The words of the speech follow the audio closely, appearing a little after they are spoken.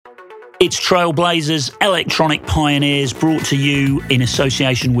It's Trailblazers, electronic pioneers, brought to you in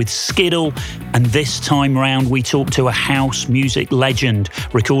association with Skiddle. And this time round, we talk to a house music legend,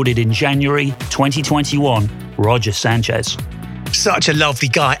 recorded in January 2021, Roger Sanchez. Such a lovely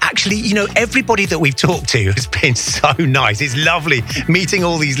guy. Actually, you know, everybody that we've talked to has been so nice. It's lovely meeting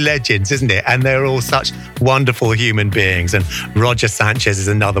all these legends, isn't it? And they're all such wonderful human beings. And Roger Sanchez is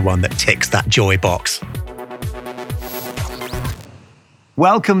another one that ticks that joy box.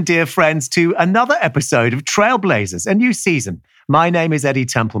 Welcome, dear friends, to another episode of Trailblazers, a new season. My name is Eddy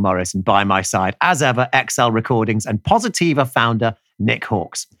Temple-Morris, and by my side, as ever, XL Recordings and Positiva founder Nick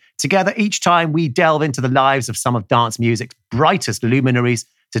Hawkes. Together, each time we delve into the lives of some of dance music's brightest luminaries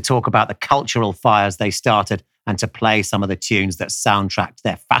to talk about the cultural fires they started and to play some of the tunes that soundtracked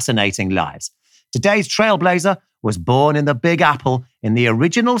their fascinating lives. Today's Trailblazer was born in the Big Apple in the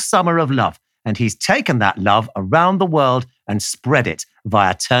original Summer of Love, and he's taken that love around the world and spread it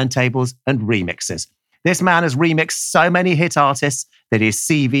via turntables and remixes. This man has remixed so many hit artists that his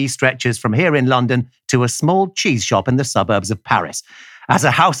CV stretches from here in London to a small cheese shop in the suburbs of Paris. As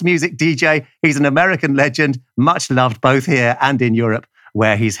a house music DJ, he's an American legend, much loved both here and in Europe,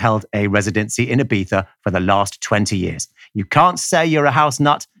 where he's held a residency in Ibiza for the last 20 years. You can't say you're a house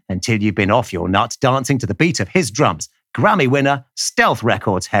nut until you've been off your nut dancing to the beat of his drums. Grammy winner, Stealth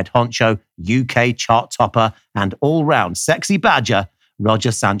Records head honcho, UK chart topper, and all-round sexy badger,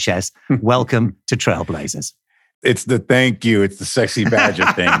 Roger Sanchez. Welcome to Trailblazers. It's the thank you. It's the sexy badger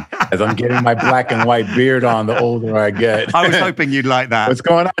thing. As I'm getting my black and white beard on, the older I get. I was hoping you'd like that. What's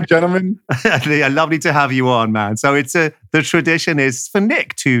going on, gentlemen? Yeah, lovely to have you on, man. So the tradition is for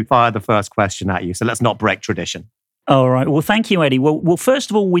Nick to fire the first question at you. So let's not break tradition. All right. Well, thank you, Eddy. Well,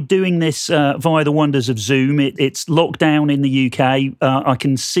 first of all, we're doing this via the wonders of Zoom. It's lockdown in the UK. I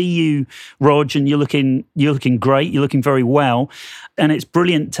can see you, Rog, and you're looking great. You're looking very well, and it's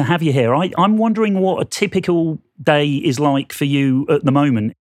brilliant to have you here. I'm wondering what a typical day is like for you at the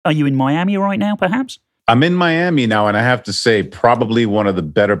moment. Are you in Miami right now, perhaps? I'm in Miami now, and I have to say, probably one of the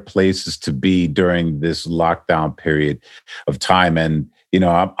better places to be during this lockdown period of time. And you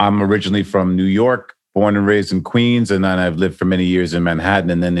know, I'm originally from New York. Born and raised in Queens, and then I've lived for many years in Manhattan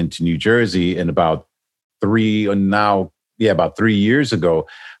and then into New Jersey. And about 3 years ago,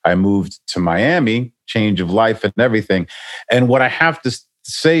 I moved to Miami, change of life and everything. And what I have to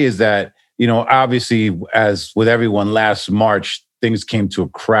say is that, you know, obviously, as with everyone, last March, things came to a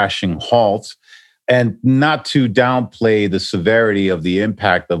crashing halt. And not to downplay the severity of the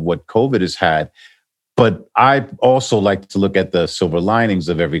impact of what COVID has had, but I also like to look at the silver linings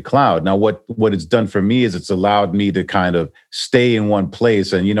of every cloud. Now, what it's done for me is it's allowed me to kind of stay in one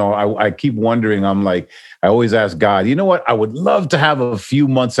place. And, you know, I keep wondering, I'm like, I always ask God, you know what? I would love to have a few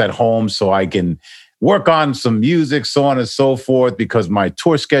months at home so I can work on some music, so on and so forth, because my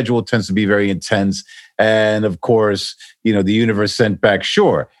tour schedule tends to be very intense. And of course, you know, the universe sent back,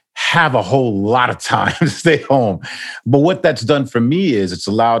 sure, have a whole lot of time to stay home. But what that's done for me is it's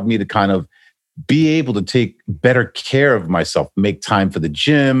allowed me to kind of be able to take better care of myself, make time for the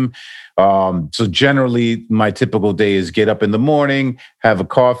gym. So generally, my typical day is get up in the morning, have a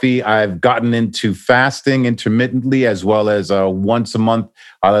coffee. I've gotten into fasting intermittently, as well as once a month,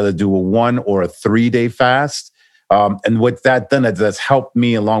 I'll either do a 1 or a 3-day fast. And what that's helped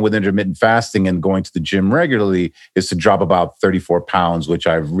me, along with intermittent fasting and going to the gym regularly, is to drop about 34 pounds, which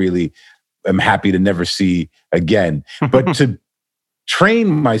I really am happy to never see again. But to train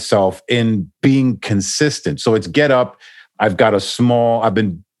myself in being consistent. So it's get up. I've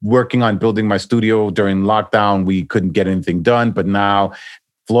been working on building my studio during lockdown. We couldn't get anything done, but now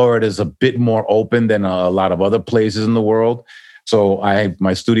Florida is a bit more open than a lot of other places in the world. So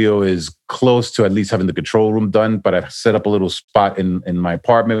my studio is close to at least having the control room done, but I've set up a little spot in my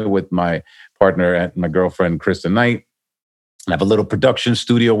apartment with my partner and my girlfriend, Kristen Knight. I have a little production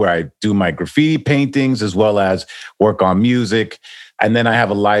studio where I do my graffiti paintings as well as work on music. And then I have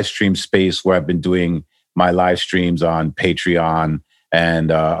a live stream space where I've been doing my live streams on Patreon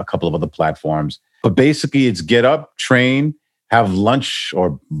and a couple of other platforms. But basically, it's get up, train, have lunch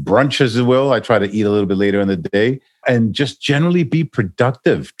or brunch, as you will. I try to eat a little bit later in the day and just generally be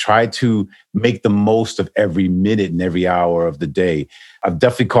productive. Try to make the most of every minute and every hour of the day. I've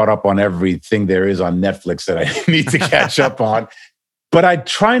definitely caught up on everything there is on Netflix that I need to catch up on. But I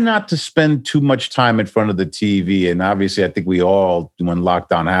try not to spend too much time in front of the TV. And obviously, I think we all, when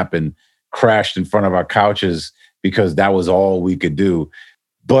lockdown happened, crashed in front of our couches because that was all we could do.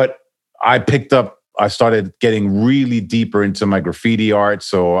 But I started getting really deeper into my graffiti art.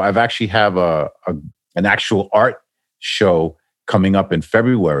 So I've actually have an actual art show coming up in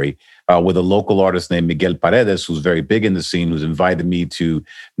February with a local artist named Miguel Paredes, who's very big in the scene, who's invited me to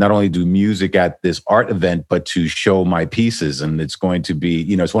not only do music at this art event, but to show my pieces. And it's going to be,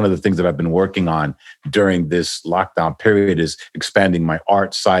 it's one of the things that I've been working on during this lockdown period is expanding my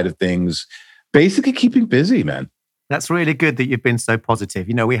art side of things, basically keeping busy, man. That's really good that you've been so positive.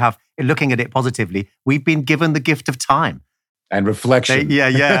 We have, looking at it positively, we've been given the gift of time. And reflection.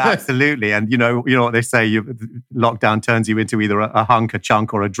 Yeah, absolutely. And you know what they say, lockdown turns you into either a hunk, a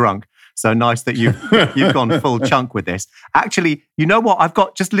chunk, or a drunk. So nice that you've gone full chunk with this. Actually, you know what? I've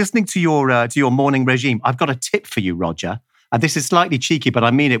got, just listening to your morning regime, I've got a tip for you, Roger. And this is slightly cheeky, but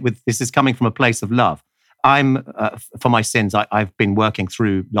I mean it this is coming from a place of love. For my sins, I've been working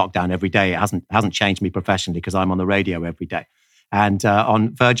through lockdown every day. It hasn't changed me professionally because I'm on the radio every day. And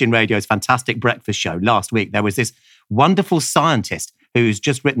on Virgin Radio's fantastic breakfast show last week, there was this wonderful scientist who's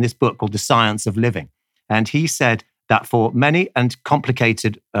just written this book called The Science of Living. And he said that for many and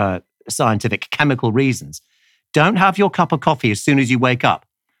complicated scientific chemical reasons, don't have your cup of coffee as soon as you wake up.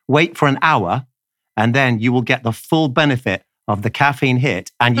 Wait for an hour, and then you will get the full benefit of the caffeine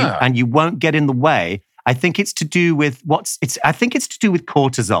hit, and you won't get in the way. I think it's to do with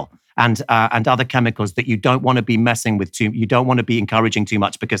cortisol and other chemicals that you don't want to be messing with too. You don't want to be encouraging too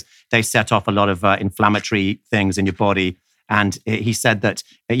much because they set off a lot of inflammatory things in your body. And he said that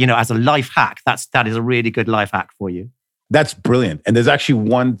as a life hack, that is a really good life hack for you. That's brilliant. And there's actually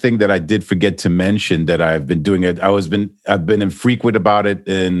one thing that I did forget to mention that I've been doing it. I've been infrequent about it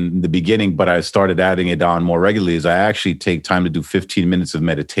in the beginning, but I started adding it on more regularly. Is I actually take time to do 15 minutes of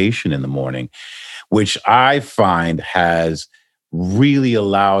meditation in the morning, which I find has really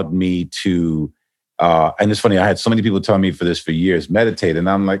allowed me to, and it's funny, I had so many people telling me for years, meditate. And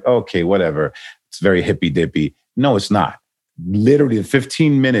I'm like, okay, whatever. It's very hippy dippy. No, it's not. Literally the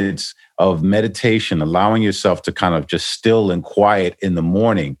 15 minutes of meditation, allowing yourself to kind of just still and quiet in the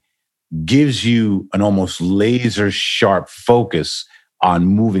morning gives you an almost laser sharp focus on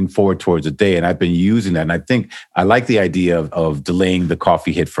moving forward towards the day. And I've been using that. And I think I like the idea of delaying the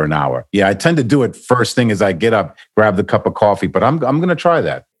coffee hit for an hour. Yeah, I tend to do it first thing as I get up, grab the cup of coffee, but I'm going to try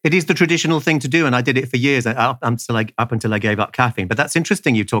that. It is the traditional thing to do, and I did it for years up until I gave up caffeine. But that's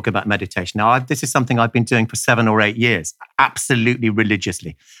interesting you talk about meditation. Now, this is something I've been doing for 7 or 8 years, absolutely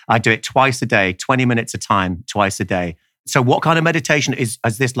religiously. I do it twice a day, 20 minutes a time, twice a day. So what kind of meditation is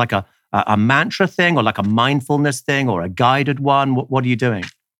this, like a mantra thing or like a mindfulness thing or a guided one? What are you doing?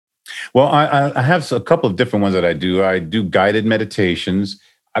 Well, I have a couple of different ones that I do. I do guided meditations.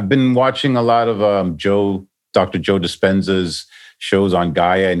 I've been watching a lot of Dr. Joe Dispenza's shows on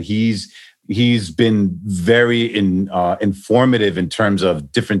Gaia, and he's been very informative in terms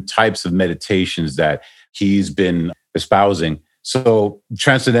of different types of meditations that he's been espousing. So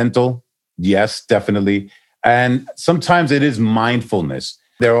transcendental, yes, definitely. And sometimes it is mindfulness.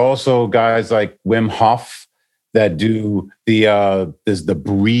 There are also guys like Wim Hof that do the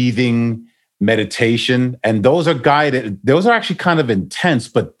breathing meditation, and those are guided. Those are actually kind of intense,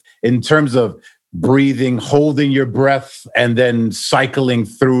 but in terms of breathing, holding your breath, and then cycling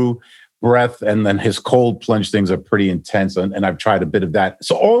through breath, and then his cold plunge things are pretty intense. And I've tried a bit of that.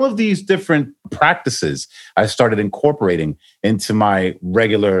 So all of these different practices I started incorporating into my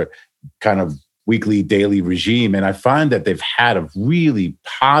regular kind of weekly, daily regime. And I find that they've had a really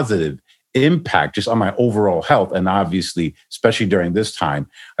positive impact just on my overall health. And obviously, especially during this time,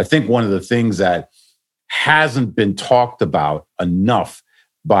 I think one of the things that hasn't been talked about enough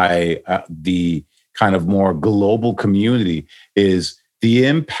by the kind of more global community is the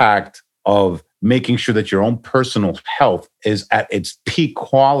impact of making sure that your own personal health is at its peak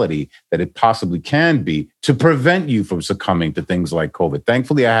quality that it possibly can be to prevent you from succumbing to things like COVID.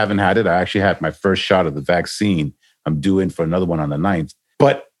 Thankfully, I haven't had it. I actually had my first shot of the vaccine. I'm due in for another one on the 9th.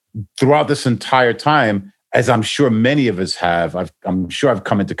 But throughout this entire time, as I'm sure many of us have, I'm sure I've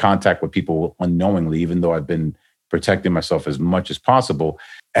come into contact with people unknowingly, even though I've been protecting myself as much as possible.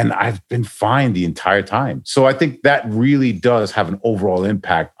 And I've been fine the entire time. So I think that really does have an overall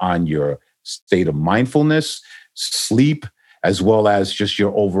impact on your state of mindfulness, sleep, as well as just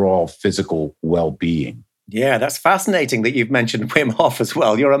your overall physical well-being. Yeah, that's fascinating that you've mentioned Wim Hof as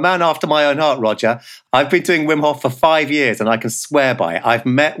well. You're a man after my own heart, Roger. I've been doing Wim Hof for 5 years and I can swear by it. I've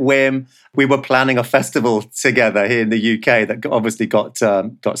met Wim. We were planning a festival together here in the UK that obviously got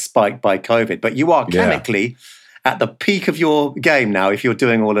spiked by COVID. But you are chemically at the peak of your game now if you're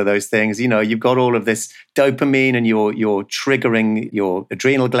doing all of those things. You know, you've got all of this dopamine and you're triggering your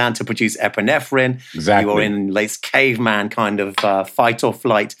adrenal gland to produce epinephrine. Exactly. You're in late caveman kind of fight or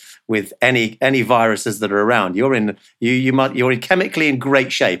flight with any viruses that are around. You're chemically in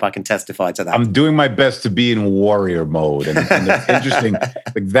great shape. I can testify to that. I'm doing my best to be in warrior mode. And it's interesting,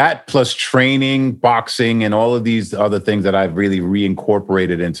 like that plus training, boxing, and all of these other things that I've really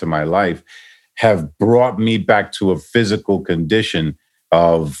reincorporated into my life have brought me back to a physical condition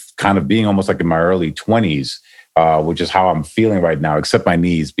of kind of being almost like in my early 20s, which is how I'm feeling right now, except my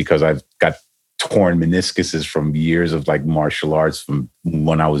knees, because I've got torn meniscuses from years of like martial arts from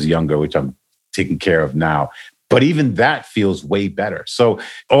when I was younger, which I'm taking care of now. But even that feels way better. So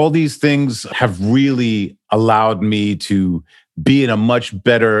all these things have really allowed me to be in a much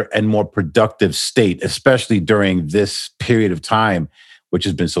better and more productive state, especially during this period of time, which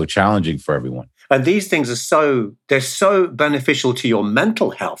has been so challenging for everyone. And these things they're so beneficial to your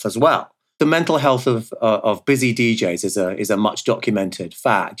mental health as well. The mental health of busy DJs is a much documented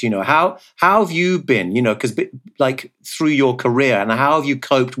fact. You know, how have you been, you know, because like through your career, and how have you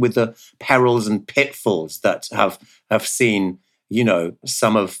coped with the perils and pitfalls that have seen, you know,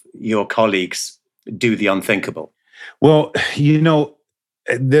 some of your colleagues do the unthinkable? Well, you know,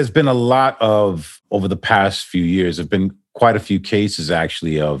 there's been a lot of, over the past few years, there have been quite a few cases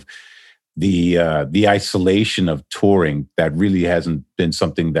actually of the isolation of touring that really hasn't been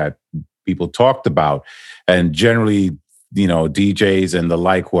something that people talked about. And generally, you know, DJs and the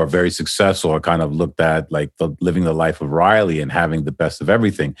like who are very successful are kind of looked at like living the life of Riley and having the best of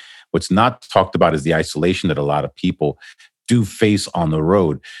everything. What's not talked about is the isolation that a lot of people do face on the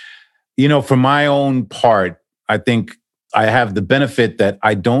road. You know, for my own part, I think I have the benefit that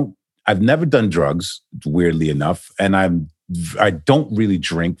I've never done drugs, weirdly enough, and I don't really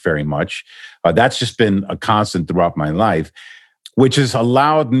drink very much. That's just been a constant throughout my life, which has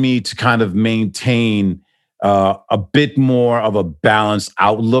allowed me to kind of maintain a bit more of a balanced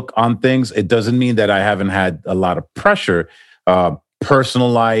outlook on things. It doesn't mean that I haven't had a lot of pressure, personal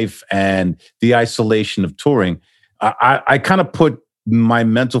life and the isolation of touring. I kind of put my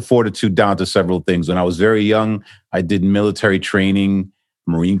mental fortitude down to several things. When I was very young, I did military training,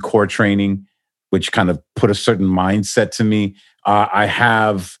 Marine Corps training, which kind of put a certain mindset to me. I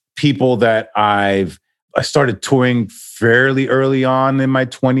have people that I started touring fairly early on in my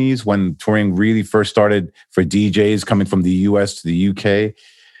 20s when touring really first started for DJs coming from the US to the UK.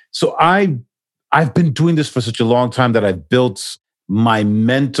 So I've been doing this for such a long time that I've built my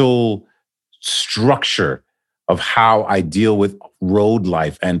mental structure of how I deal with road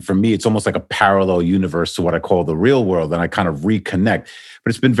life. And for me, it's almost like a parallel universe to what I call the real world. And I kind of reconnect. But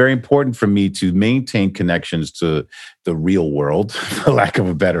it's been very important for me to maintain connections to the real world, for lack of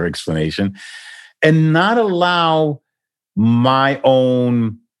a better explanation, and not allow my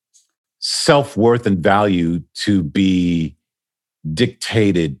own self-worth and value to be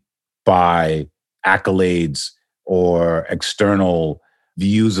dictated by accolades or external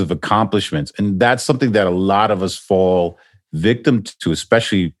views of accomplishments. And that's something that a lot of us fall victim to,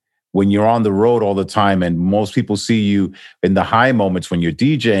 especially when you're on the road all the time. And most people see you in the high moments when you're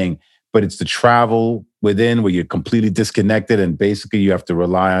DJing, but it's the travel within where you're completely disconnected and basically you have to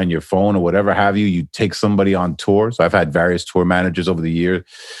rely on your phone or whatever have you. You take somebody on tour. So I've had various tour managers over the years,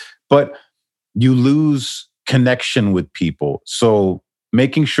 but you lose connection with people. So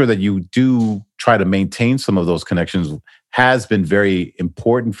making sure that you do try to maintain some of those connections has been very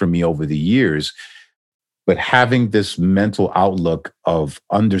important for me over the years. But having this mental outlook of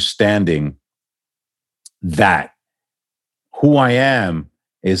understanding that who I am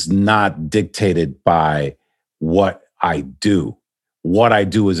is not dictated by what I do. What I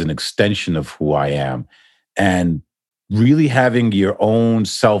do is an extension of who I am. And really having your own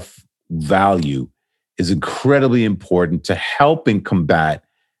self-value is incredibly important to helping combat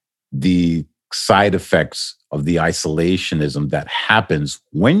the side effects of the isolationism that happens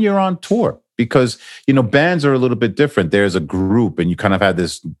when you're on tour. Because, you know, bands are a little bit different. There's a group and you kind of have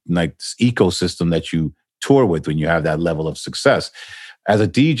this like this ecosystem that you tour with when you have that level of success. As a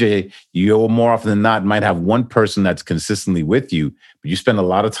DJ, you more often than not might have one person that's consistently with you, but you spend a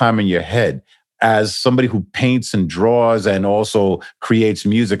lot of time in your head. As somebody who paints and draws and also creates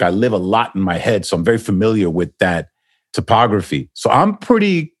music, I live a lot in my head. So I'm very familiar with that topography. So I'm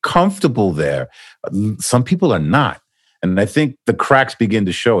pretty comfortable there. Some people are not. And I think the cracks begin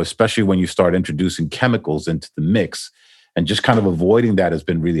to show, especially when you start introducing chemicals into the mix. And just kind of avoiding that has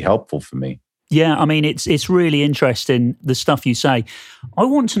been really helpful for me. Yeah, I mean, it's really interesting, the stuff you say. I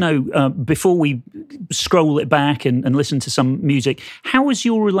want to know, before we scroll it back and listen to some music, how has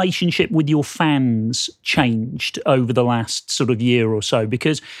your relationship with your fans changed over the last sort of year or so?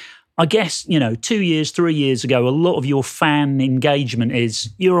 Because I guess, 2 years, 3 years ago, a lot of your fan engagement is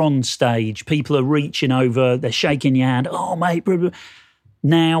you're on stage, people are reaching over, they're shaking your hand, oh, mate, blah, blah.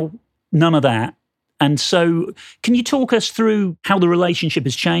 Now, none of that. And so can you talk us through how the relationship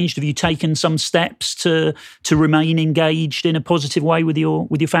has changed? Have you taken some steps to remain engaged in a positive way with your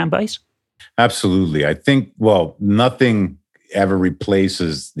fan base? Absolutely. I think, well, nothing ever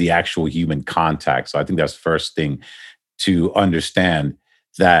replaces the actual human contact. So I think that's the first thing to understand,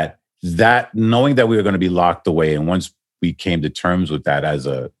 that knowing that we were going to be locked away, and once we came to terms with that as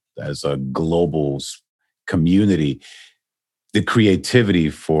a global community, the creativity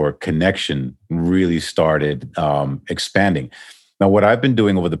for connection really started expanding. Now, what I've been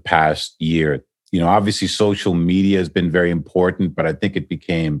doing over the past year, obviously social media has been very important, but I think it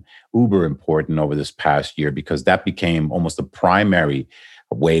became uber important over this past year because that became almost the primary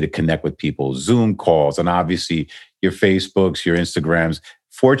way to connect with people. Zoom calls, and obviously your Facebooks, your Instagrams.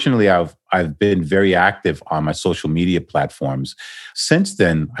 Fortunately, I've been very active on my social media platforms. Since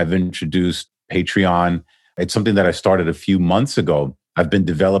then, I've introduced Patreon. It's something that I started a few months ago. I've been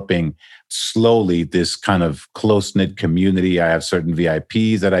developing slowly this kind of close-knit community. I have certain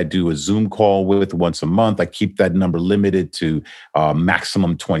VIPs that I do a Zoom call with once a month. I keep that number limited to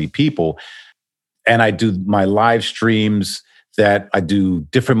maximum 20 people. And I do my live streams, that I do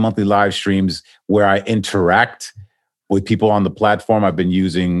different monthly live streams where I interact with people on the platform. I've been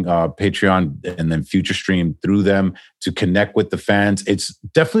using Patreon and then Future Stream through them to connect with the fans. It's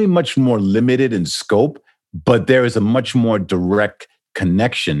definitely much more limited in scope, but there is a much more direct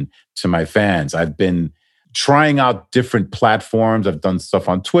connection to my fans. I've been trying out different platforms. I've done stuff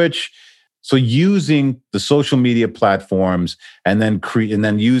on Twitch. So using the social media platforms and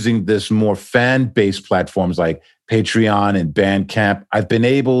then using this more fan-based platforms like Patreon and Bandcamp, I've been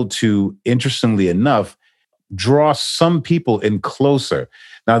able to, interestingly enough, draw some people in closer.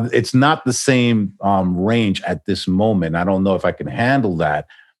 Now, it's not the same range at this moment. I don't know if I can handle that,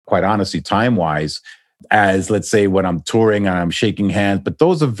 quite honestly, time-wise, as, let's say, when I'm touring and I'm shaking hands. But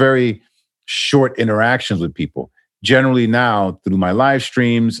those are very short interactions with people. Generally now, through my live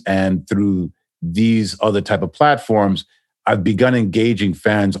streams and through these other type of platforms, I've begun engaging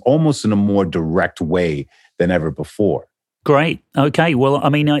fans almost in a more direct way than ever before. Great. Okay. Well, I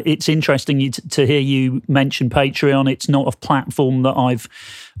mean, it's interesting to hear you mention Patreon. It's not a platform that I've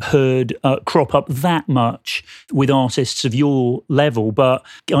heard crop up that much with artists of your level, but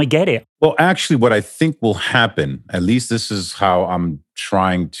I get it. Well, actually, what I think will happen, at least this is how I'm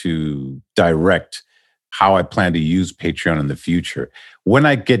trying to direct how I plan to use Patreon in the future. When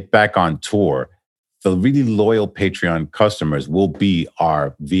I get back on tour, the really loyal Patreon customers will be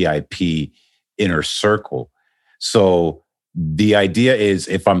our VIP inner circle. So the idea is,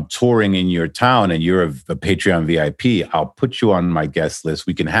 if I'm touring in your town and you're a Patreon VIP, I'll put you on my guest list.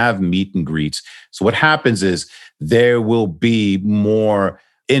 We can have meet and greets. So what happens is there will be more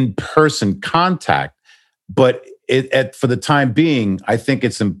in-person contact, but for the time being, I think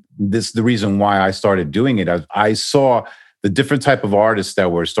this is the reason why I started doing it. I saw the different type of artists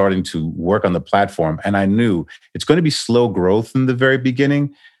that were starting to work on the platform, and I knew it's going to be slow growth in the very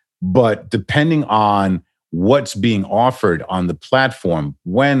beginning, but depending on what's being offered on the platform,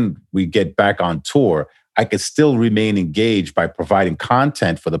 when we get back on tour, I could still remain engaged by providing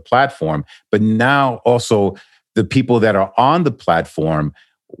content for the platform. But now also the people that are on the platform,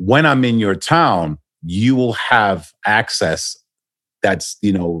 when I'm in your town, you will have access that's,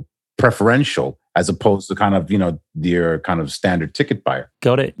 preferential, as opposed to kind of, your kind of standard ticket buyer.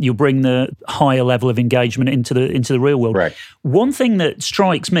 Got it. You'll bring the higher level of engagement into the real world. Right. One thing that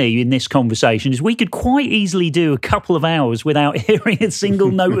strikes me in this conversation is we could quite easily do a couple of hours without hearing a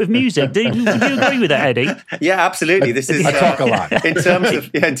single note of music. Do you agree with that, Eddie? Yeah, absolutely. This is I talk a lot.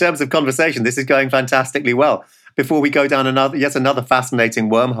 in terms of conversation, this is going fantastically well. Before we go down another fascinating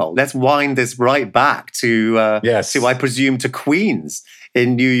wormhole, let's wind this right back to I presume, to Queens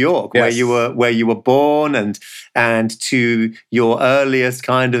in New York, yes, where you were born, and to your earliest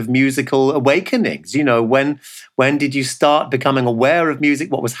kind of musical awakenings. When did you start becoming aware of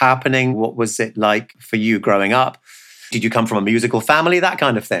music? What was happening? What was it like for you growing up? Did you come from a musical family? That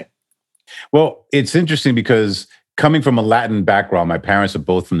kind of thing. Well, it's interesting because coming from a Latin background, my parents are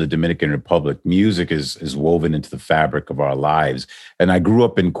both from the Dominican Republic. Music is woven into the fabric of our lives. And I grew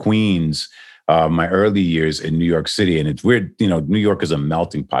up in Queens, my early years in New York City. And it's weird, New York is a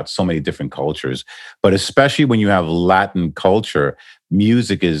melting pot, so many different cultures. But especially when you have Latin culture,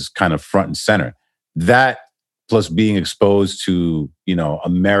 music is kind of front and center. That plus being exposed to,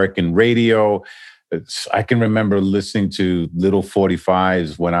 American radio. I can remember listening to Little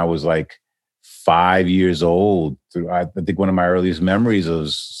 45s when I was like 5 years old. I think one of my earliest memories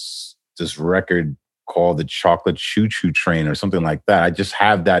was this record called The Chocolate Choo Choo Train or something like that. I just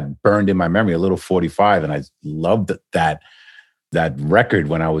have that burned in my memory, a Little 45, and I loved that record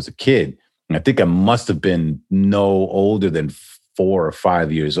when I was a kid. And I think I must have been no older than 4 or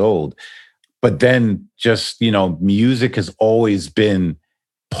 5 years old. But then just, music has always been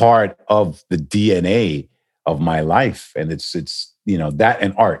part of the DNA of my life. And it's that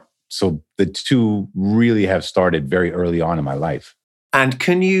and art. So the two really have started very early on in my life. And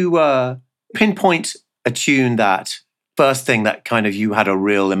can you pinpoint a tune that first thing that kind of you had a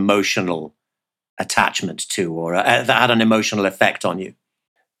real emotional attachment to, or that had an emotional effect on you?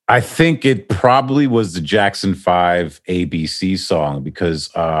 I think it probably was the Jackson 5 ABC song, because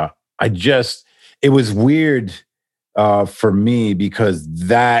it was weird for me, because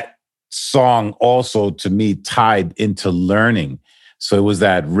that song also to me tied into learning. So it was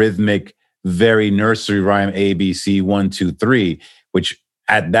that rhythmic, very nursery rhyme ABC 1, 2, 3, which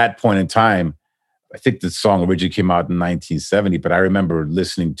at that point in time, I think the song originally came out in 1970, but I remember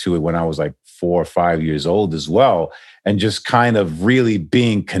listening to it when I was like 4 or 5 years old as well, and just kind of really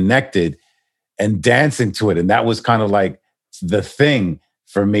being connected and dancing to it. And that was kind of like the thing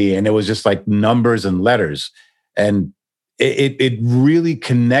for me. And it was just like numbers and letters. And it really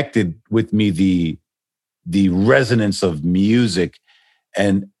connected with me, the resonance of music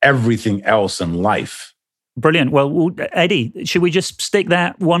and everything else in life. Brilliant. Well, Eddie, should we just stick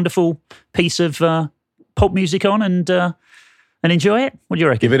that wonderful piece of pop music on and enjoy it? What do you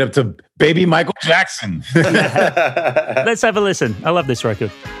reckon? Give it up to baby Michael Jackson. Let's have a listen. I love this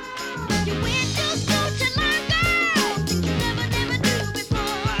record.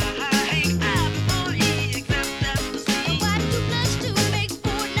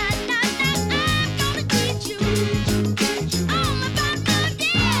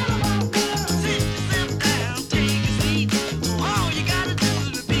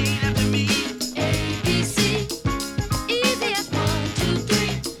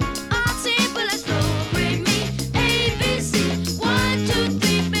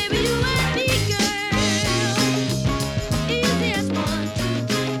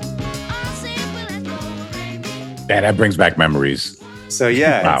 Man, that brings back memories. So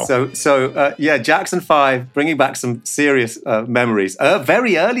yeah, wow. Jackson 5 bringing back some serious memories,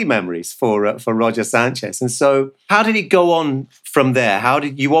 very early memories for Roger Sanchez. And so, how did it go on from there?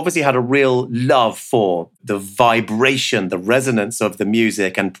 You obviously had a real love for the vibration, the resonance of the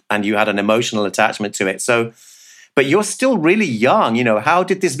music, and you had an emotional attachment to it. So, but you're still really young. How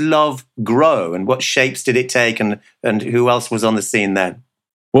did this love grow, and what shapes did it take, and who else was on the scene then?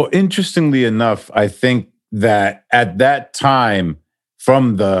 Well, interestingly enough, I think that at that time,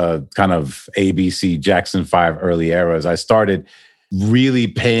 from the kind of ABC Jackson 5 early eras, I started really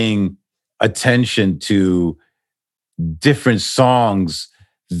paying attention to different songs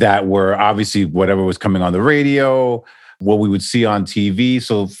that were obviously whatever was coming on the radio, what we would see on TV.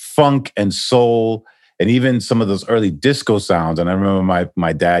 So funk and soul, and even some of those early disco sounds. And I remember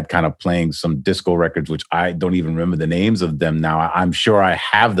my dad kind of playing some disco records, which I don't even remember the names of them now. I'm sure I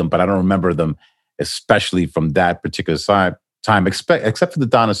have them, but I don't remember them, especially from that particular time, except for the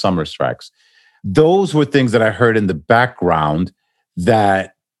Donna Summers tracks. Those were things that I heard in the background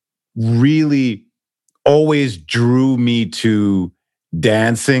that really always drew me to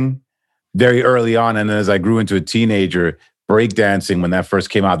dancing very early on. And as I grew into a teenager, breakdancing, when that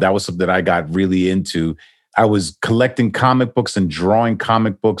first came out, that was something that I got really into. I was collecting comic books and drawing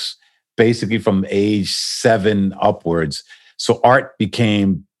comic books basically from age 7 upwards. So art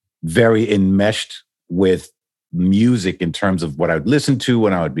became very enmeshed with music in terms of what I would listen to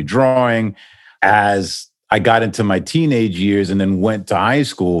when I would be drawing. As I got into my teenage years and then went to high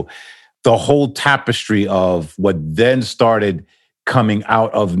school, the whole tapestry of what then started coming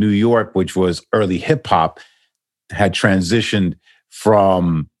out of New York, which was early hip hop, had transitioned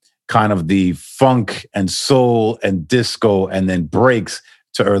from kind of the funk and soul and disco and then breaks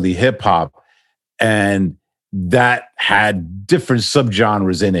to early hip hop. And that had different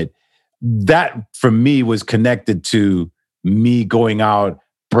subgenres in it. That for me was connected to me going out,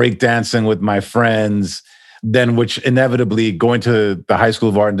 breakdancing with my friends, then which inevitably going to the High School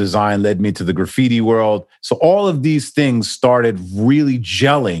of Art and Design led me to the graffiti world. So all of these things started really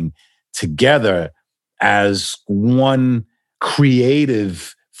gelling together as one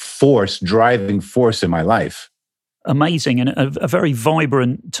creative driving force in my life. Amazing, and a very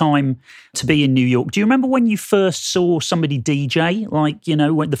vibrant time to be in New York. Do you remember when you first saw somebody DJ, like,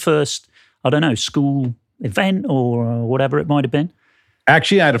 when the first, I don't know, school event or whatever it might have been?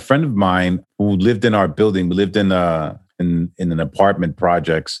 Actually, I had a friend of mine who lived in our building. We lived in an apartment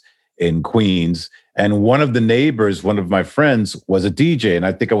projects in Queens. And one of the neighbors, one of my friends, was a DJ. And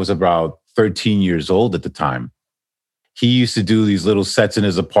I think I was about 13 years old at the time. He used to do these little sets in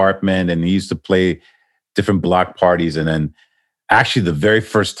his apartment, and he used to play different block parties. And then actually the very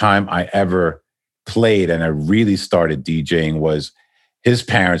first time I ever played and I really started DJing was his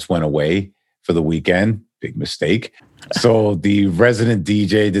parents went away for the weekend. Big mistake. So the resident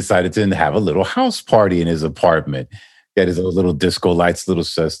DJ decided to have a little house party in his apartment. He had his little disco lights, little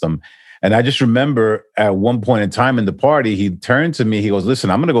system. And I just remember at one point in time in the party, he turned to me, he goes,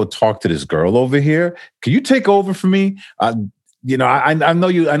 listen, I'm going to go talk to this girl over here. Can you take over for me? I know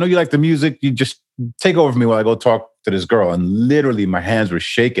you like the music. You just take over for me while I go talk to this girl. And literally my hands were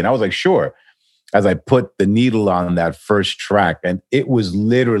shaking. I was like, sure. As I put the needle on that first track. And it was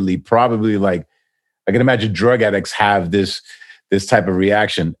literally probably like, I can imagine drug addicts have this type of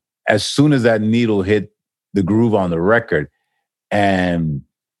reaction. As soon as that needle hit the groove on the record and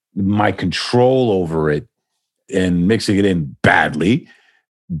my control over it and mixing it in badly,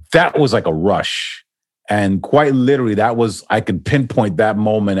 that was like a rush. And quite literally, I could pinpoint that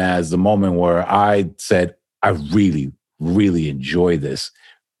moment as the moment where I said, I really, really enjoy this.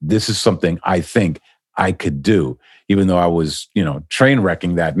 This is something I think I could do, even though I was, train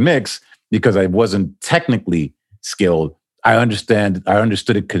wrecking that mix because I wasn't technically skilled. I understood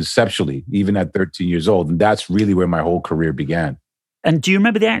it conceptually, even at 13 years old. And that's really where my whole career began. And do you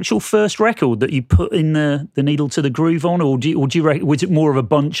remember the actual first record that you put in the needle to the groove on, or was it more of a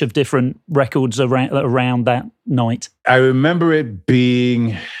bunch of different records around that night? I remember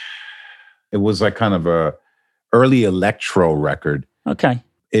it was like kind of a early electro record. Okay.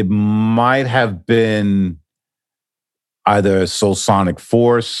 It might have been either Soul Sonic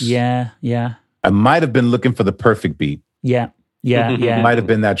Force. Yeah. I might have been looking for the perfect beat. Yeah. It might have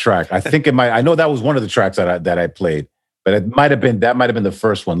been that track. I think it might. I know that was one of the tracks that I played. But that might have been the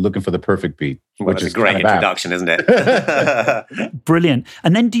first one, Looking for the Perfect Beat. Well, which is a great introduction, isn't it? Brilliant.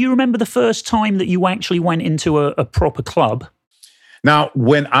 And then do you remember the first time that you actually went into a proper club? Now,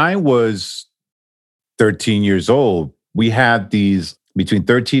 when I was 13 years old, we had these, between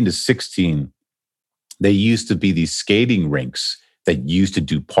 13 to 16, there used to be these skating rinks that used to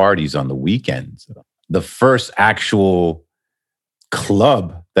do parties on the weekends. The first actual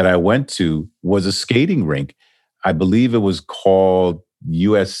club that I went to was a skating rink. I believe it was called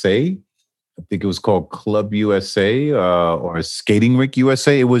USA. I think it was called Club USA or Skating Rink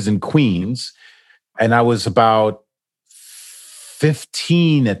USA. It was in Queens. And I was about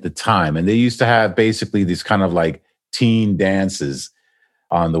 15 at the time. And they used to have basically these kind of like teen dances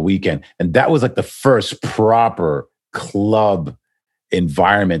on the weekend. And that was like the first proper club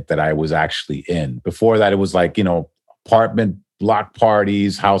environment that I was actually in. Before that, it was like, apartment block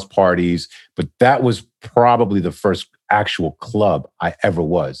parties, house parties, but that was probably the first actual club I ever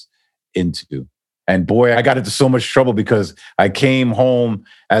was into. And boy, I got into so much trouble because I came home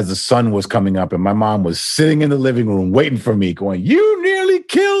as the sun was coming up and my mom was sitting in the living room waiting for me going, "You nearly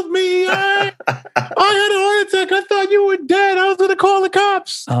killed me. I had a heart attack. I thought you were dead. I was going to call the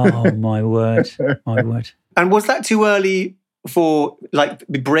cops." Oh, my word. My word. And was that too early for like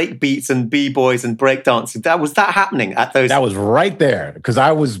break beats and b-boys and break dancing? Was that happening at those? That was right there because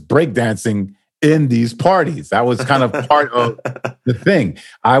I was break dancing in these parties. That was kind of part of the thing.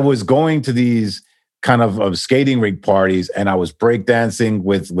 I was going to these kind of skating rink parties and I was break dancing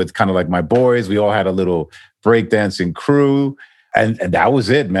with kind of like my boys. We all had a little break dancing crew and that was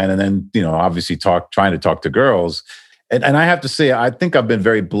it, man. And then, obviously trying to talk to girls. And I have to say, I think I've been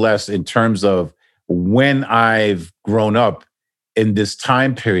very blessed in terms of when I've grown up in this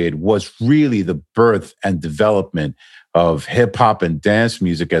time period was really the birth and development of hip hop and dance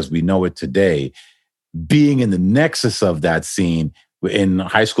music as we know it today, being in the nexus of that scene in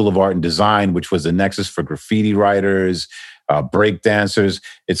High School of Art and Design, which was the nexus for graffiti writers, break dancers.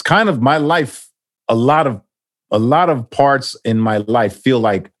 It's kind of my life. A lot of parts in my life feel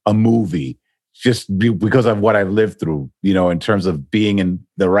like a movie just because of what I've lived through, in terms of being in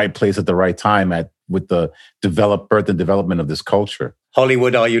the right place at the right time with the birth and development of this culture.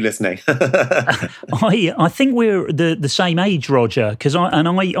 Hollywood, are you listening? I think we're the same age, Roger, because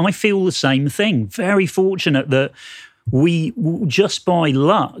I feel the same thing. Very fortunate that just by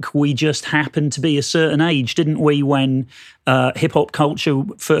luck, we just happened to be a certain age, didn't we, when hip hop culture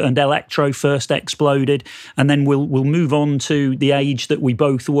and electro first exploded. And then we'll move on to the age that we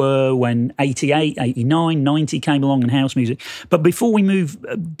both were when 88, 89, 90 came along in house music. But before we move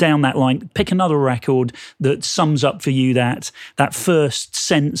down that line, pick another record that sums up for you that first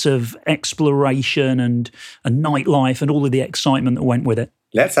sense of exploration and nightlife and all of the excitement that went with it.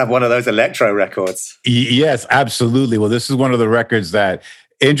 Let's have one of those electro records. Yes, absolutely. Well, this is one of the records that,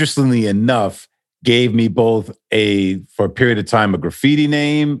 interestingly enough, gave me both for a period of time, a graffiti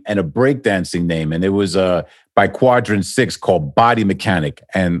name and a breakdancing name. And it was by Quadrant 6 called Body Mechanic.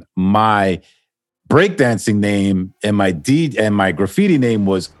 And my breakdancing name and my graffiti name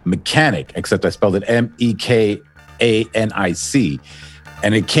was Mechanic, except I spelled it Mekanic.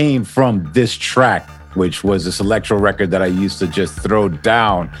 And it came from this track, which was this electro record that I used to just throw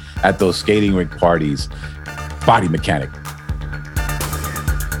down at those skating rink parties, Body Mechanic.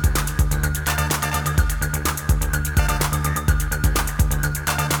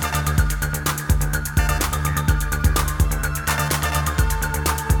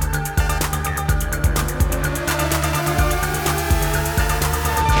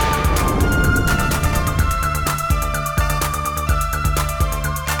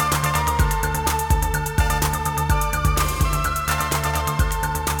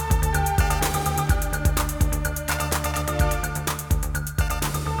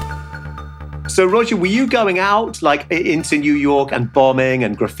 So, Roger, were you going out like into New York and bombing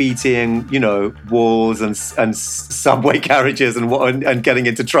and graffitiing, walls and subway carriages and getting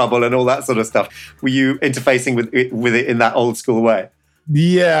into trouble and all that sort of stuff? Were you interfacing with it in that old school way?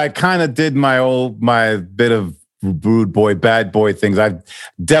 Yeah, I kind of did my bit of rude boy, bad boy things. I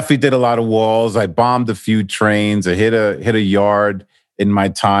definitely did a lot of walls. I bombed a few trains. I hit a yard in my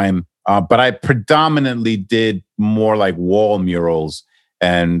time, but I predominantly did more like wall murals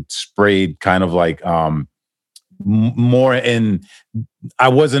and sprayed kind of like more in. I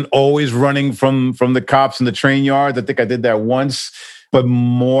wasn't always running from the cops in the train yards. I think I did that once, but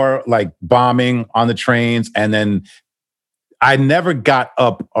more like bombing on the trains. And then I never got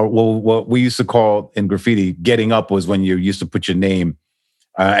up, or what we used to call in graffiti, getting up was when you used to put your name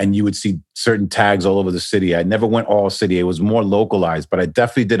and you would see certain tags all over the city. I never went all city. It was more localized, but I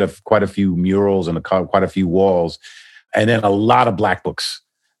definitely did quite a few murals and quite a few walls. And then a lot of black books.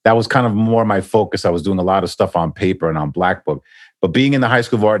 That was kind of more my focus. I was doing a lot of stuff on paper and on black book. But being in the High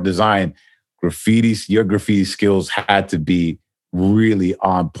School of Art and Design, your graffiti skills had to be really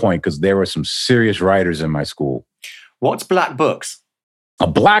on point because there were some serious writers in my school. What's black books? A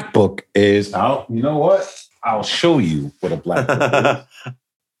black book is, you know what? I'll show you what a black book is.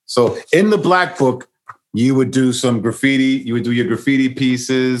 So in the black book, you would do some graffiti. You would do your graffiti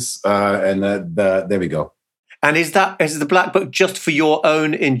pieces, and there we go. And is the black book just for your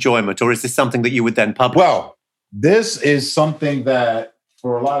own enjoyment, or is this something that you would then publish? Well, this is something that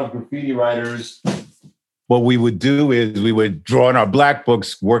for a lot of graffiti writers, what we would do is we would draw in our black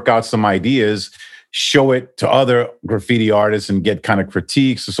books, work out some ideas, show it to other graffiti artists and get kind of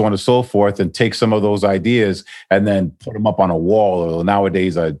critiques and so on and so forth, and take some of those ideas and then put them up on a wall. Or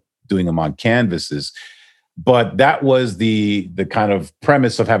nowadays, I'm doing them on canvases. But that was the kind of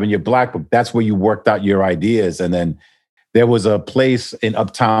premise of having your black book. That's where you worked out your ideas. And then there was a place in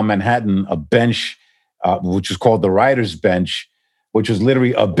Uptown Manhattan, a bench, which was called the Writer's Bench, which was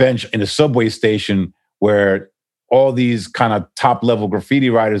literally a bench in a subway station where all these kind of top-level graffiti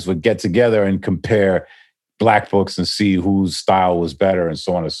writers would get together and compare black books and see whose style was better and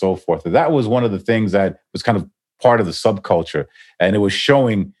so on and so forth. And that was one of the things that was kind of part of the subculture. And it was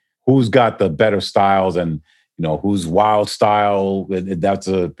showing who's got the better styles and, who's wild style. That's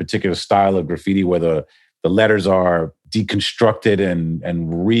a particular style of graffiti where the letters are deconstructed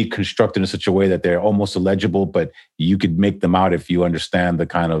and reconstructed in such a way that they're almost illegible, but you could make them out if you understand the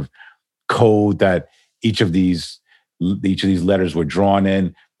kind of code that each of these letters were drawn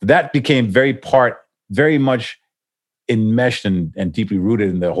in. That became very much enmeshed and deeply rooted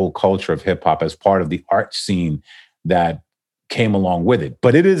in the whole culture of hip hop as part of the art scene that came along with it.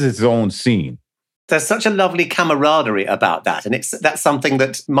 But it is its own scene. There's such a lovely camaraderie about that. And that's something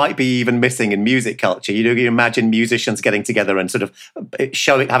that might be even missing in music culture. You imagine musicians getting together and sort of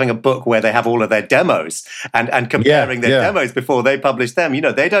having a book where they have all of their demos and comparing their demos before they publish them.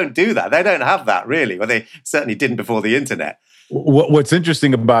 They don't do that. They don't have that really. Well, they certainly didn't before the internet. What's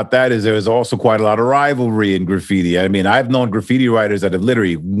interesting about that is there's also quite a lot of rivalry in graffiti. I mean, I've known graffiti writers that have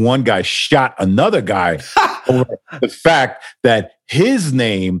literally one guy shot another guy over the fact that his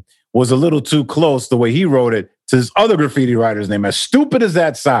name was a little too close, the way he wrote it, to this other graffiti writer's name. As stupid as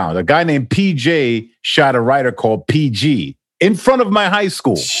that sounds, a guy named PJ shot a writer called PG in front of my high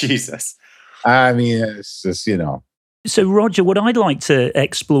school. Jesus. I mean, it's just, So, Roger, what I'd like to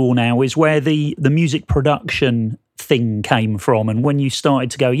explore now is where the music production thing came from, and when you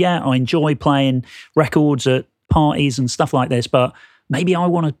started to go, yeah, I enjoy playing records at parties and stuff like this, but maybe I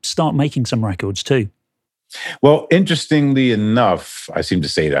want to start making some records too. Well, interestingly enough, I seem to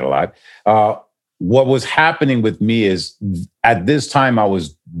say that a lot. What was happening with me is at this time, I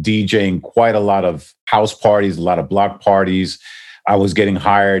was DJing quite a lot of house parties, a lot of block parties. I was getting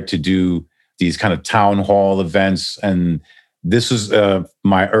hired to do these kind of town hall events. And this was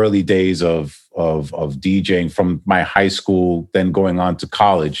my early days of DJing from my high school, then going on to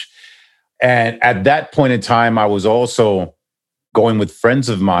college. And at that point in time, I was also going with friends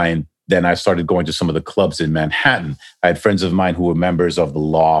of mine. Then I started going to some of the clubs in Manhattan. I had friends of mine who were members of the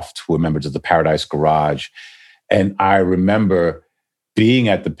Loft, who were members of the Paradise Garage. And I remember being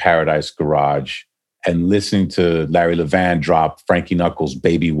at the Paradise Garage and listening to Larry Levan drop Frankie Knuckles'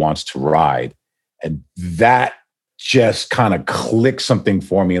 Baby Wants to Ride. And that just kind of clicked something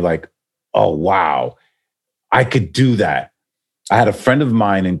for me like, oh, wow, I could do that. I had a friend of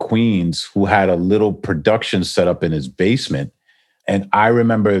mine in Queens who had a little production set up in his basement. And I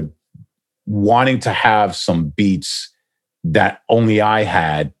remember wanting to have some beats that only I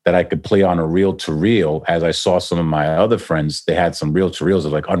had that I could play on a reel-to-reel. As I saw some of my other friends, they had some reel-to-reels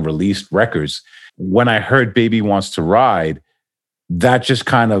of like unreleased records. When I heard Baby Wants to Ride, that just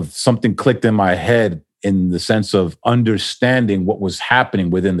kind of something clicked in my head in the sense of understanding what was happening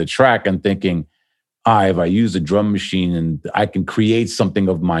within the track and thinking, if I use a drum machine and I can create something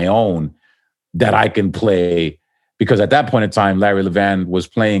of my own that I can play. Because at that point in time, Larry Levan was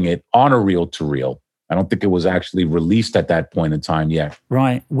playing it on a reel-to-reel. I don't think it was actually released at that point in time yet.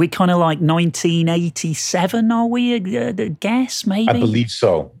 Right. We're kind of like 1987, are we? A guess, maybe? I believe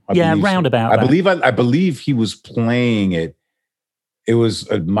so. Roundabout. I believe he was playing it.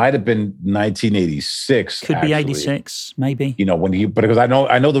 It might have been 1986. Could be 86, maybe. Because I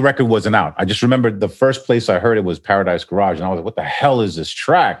know the record wasn't out. I just remember the first place I heard it was Paradise Garage, and I was like, what the hell is this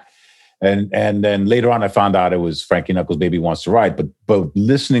track? And then later on, I found out it was Frankie Knuckles' Baby Wants to Ride. But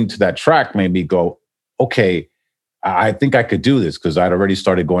listening to that track made me go, okay, I think I could do this, because I'd already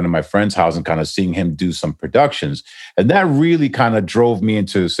started going to my friend's house and kind of seeing him do some productions. And that really kind of drove me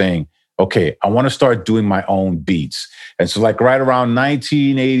into saying, okay, I want to start doing my own beats. And so like right around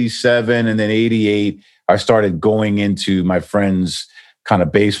 1987 and then 88, I started going into my friend's kind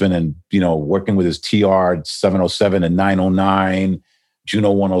of basement and, working with his TR 707 and 909,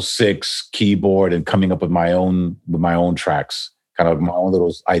 Juno 106 keyboard, and coming up with my own tracks, kind of my own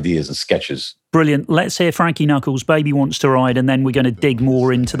little ideas and sketches. Brilliant. Let's hear Frankie Knuckles' Baby Wants to Ride, and then we're going to dig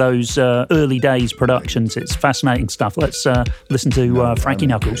more into those early days productions. It's fascinating stuff. Let's listen to Frankie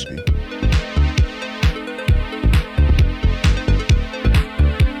Knuckles.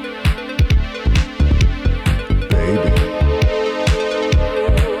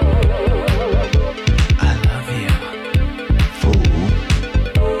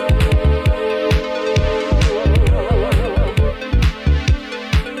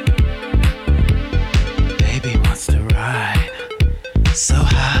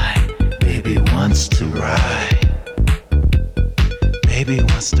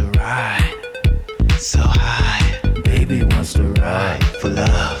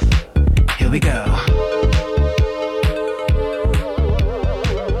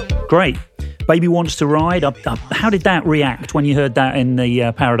 Great. Baby Wants to Ride. How did that react when you heard that in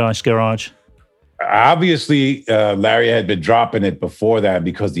the Paradise Garage? Obviously, Larry had been dropping it before that,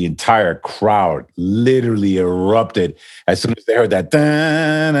 because the entire crowd literally erupted as soon as they heard that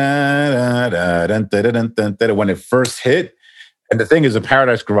when it first hit. And the thing is, the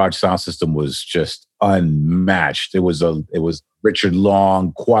Paradise Garage sound system was just unmatched. It was Richard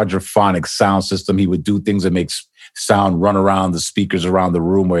Long quadraphonic sound system. He would do things that makes sound run around the speakers around the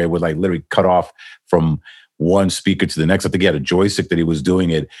room, where it would like literally cut off from one speaker to the next. I think he had a joystick that he was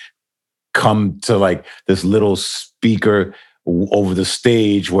doing it, come to like this little speaker over the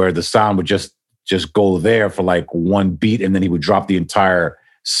stage where the sound would just go there for like one beat, and then he would drop the entire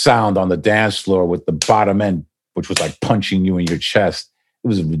sound on the dance floor with the bottom end, which was like punching you in your chest. It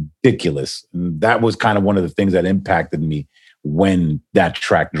was ridiculous. And that was kind of one of the things that impacted me when that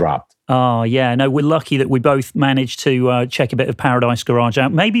track dropped. Oh, yeah. No, we're lucky that we both managed to check a bit of Paradise Garage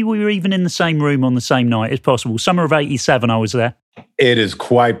out. Maybe we were even in the same room on the same night. It's possible. Summer of 87, I was there. It is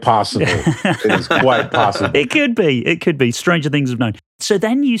quite possible. It is quite possible. It could be. Stranger things have known. So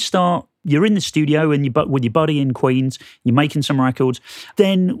then you start you're in the studio and with your buddy in Queens, you're making some records.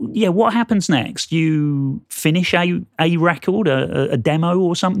 Then, yeah, what happens next? You finish a record, a demo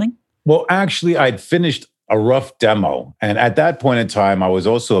or something? Well, actually, I'd finished a rough demo. And at that point in time, I was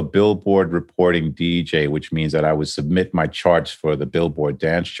also a Billboard reporting DJ, which means that I would submit my charts for the Billboard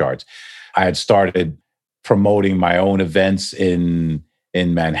dance charts. I had started promoting my own events in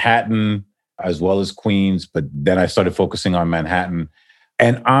Manhattan as well as Queens, but then I started focusing on Manhattan.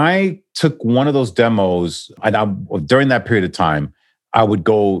 And I took one of those demos, and during that period of time, I would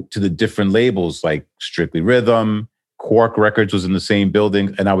go to the different labels like Strictly Rhythm, Quark Records was in the same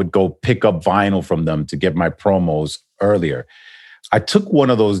building, and I would go pick up vinyl from them to get my promos earlier. I took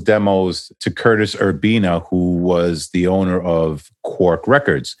one of those demos to Curtis Urbina, who was the owner of Quark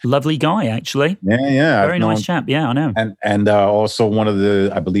Records. Lovely guy, actually. Yeah. Very nice chap. Yeah, I know. And also one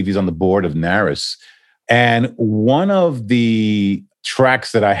of I believe he's on the board of Naris. And one of the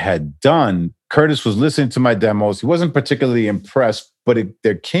tracks that I had done, Curtis was listening to my demos. He wasn't particularly impressed, but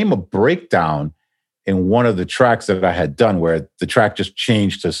there came a breakdown in one of the tracks that I had done where the track just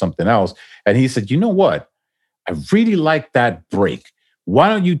changed to something else. And he said, you know what? I really like that break. Why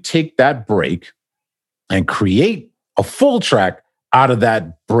don't you take that break and create a full track out of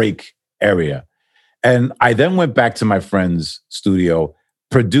that break area? And I then went back to my friend's studio,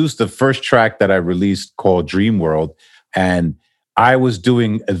 produced the first track that I released called Dream World. And I was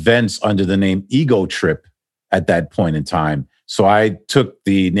doing events under the name Ego Trip at that point in time. So I took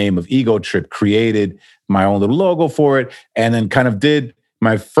the name of Ego Trip, created my own little logo for it, and then kind of did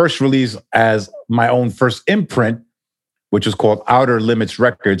my first release as my own first imprint, which was called Outer Limits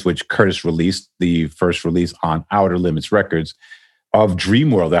Records, which Curtis released, the first release on Outer Limits Records of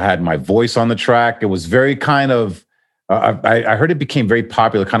Dream World. I had my voice on the track. It was very kind of, I heard it became very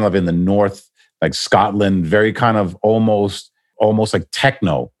popular kind of in the north, like Scotland, very kind of almost like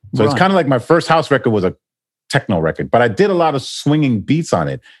techno. So It's kind of like my first house record was a techno record, but I did a lot of swinging beats on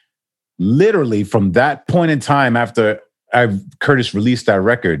it. Literally from that point in time, after Curtis released that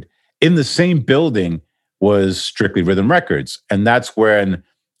record, in the same building was Strictly Rhythm Records. And that's when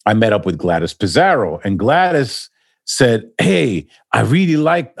I met up with Gladys Pizarro. And Gladys said, hey, I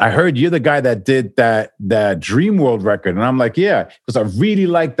heard you're the guy that did that Dream World record. And I'm like, yeah, because I really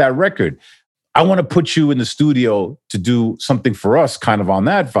like that record. I want to put you in the studio to do something for us kind of on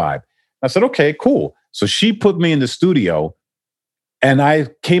that vibe. I said, okay, cool. So she put me in the studio and I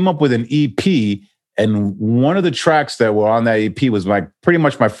came up with an EP. And one of the tracks that were on that EP was pretty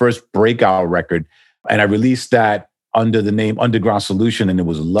much my first breakout record. And I released that under the name Underground Solution, and it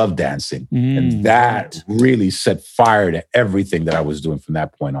was Love Dancing. And that really set fire to everything that I was doing from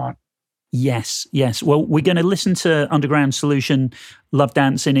that point on. Yes. Well, we're going to listen to Underground Solution, Love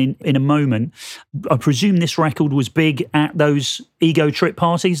Dancing in a moment. I presume this record was big at those Ego Trip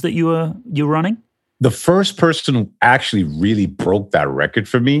parties that you're running? The first person who actually really broke that record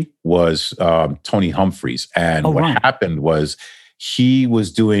for me was Tony Humphries. And what happened was he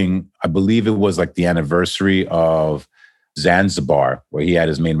was doing, I believe it was like the anniversary of Zanzibar, where he had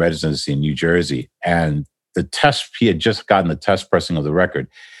his main residency in New Jersey. And he had just gotten the test pressing of the record.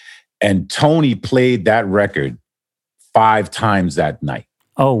 And Tony played that record 5 times that night.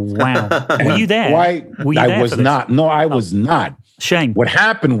 Oh, wow. Were you there? I was not. No, I was not. Shame. What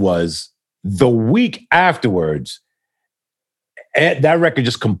happened was the week afterwards, that record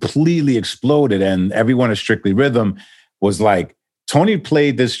just completely exploded. And everyone at Strictly Rhythm was like, Tony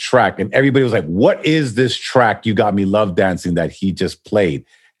played this track. And everybody was like, what is this track, You Got Me Love Dancing, that he just played?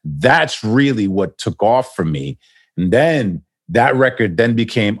 That's really what took off for me. And then that record then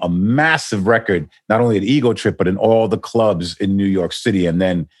became a massive record, not only at Ego Trip, but in all the clubs in New York City. And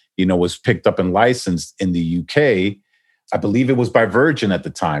then, was picked up and licensed in the UK. I believe it was by Virgin at the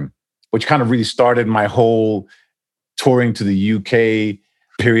time, which kind of really started my whole touring to the UK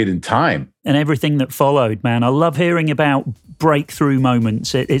period in time. And everything that followed, man. I love hearing about breakthrough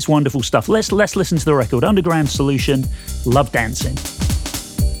moments. It's wonderful stuff. Let's listen to the record. Underground Solution, Love Dancing. Love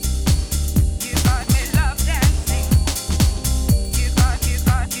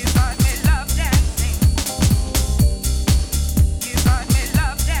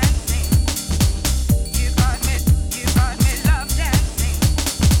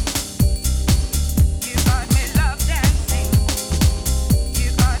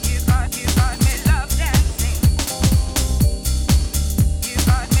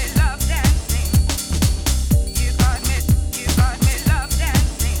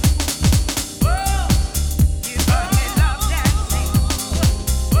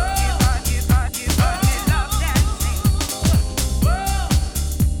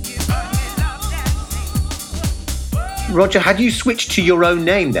Roger, had you switched to your own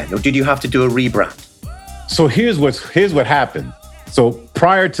name then, or did you have to do a rebrand? So here's what happened. So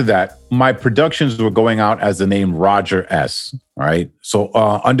prior to that, my productions were going out as the name Roger S. Right. So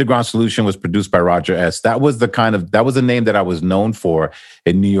Underground Solution was produced by Roger S. That was the name that I was known for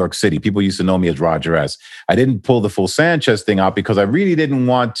in New York City. People used to know me as Roger S. I didn't pull the full Sanchez thing out because I really didn't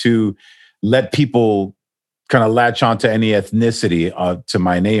want to let people kind of latch on to any ethnicity to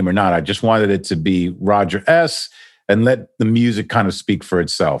my name or not. I just wanted it to be Roger S. and let the music kind of speak for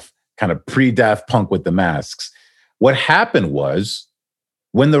itself, kind of pre-Daft Punk with the masks. What happened was,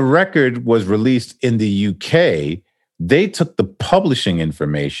 when the record was released in the UK, they took the publishing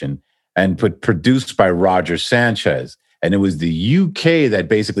information and put produced by Roger Sanchez. And it was the UK that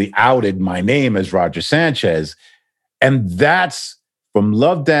basically outed my name as Roger Sanchez. And that's from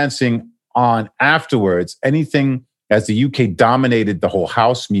Love Dancing on afterwards, anything as the UK dominated the whole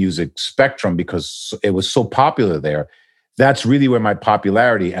house music spectrum because it was so popular there. That's really where my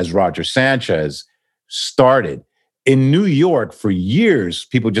popularity as Roger Sanchez started. In New York, for years,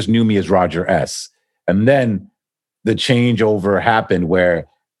 people just knew me as Roger S. And then the changeover happened where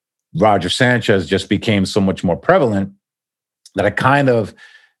Roger Sanchez just became so much more prevalent that I kind of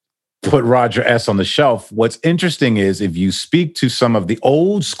put Roger S. on the shelf. What's interesting is if you speak to some of the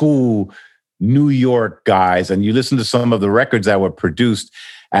old school New York guys and you listen to some of the records that were produced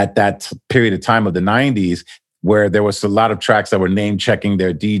at that period of time of the 90s, where there was a lot of tracks that were name checking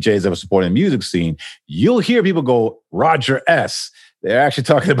their DJs that were supporting the music scene, you'll hear people go, Roger S. They're actually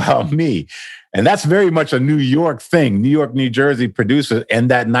talking about me. And that's very much a New York thing, New York, New Jersey producer in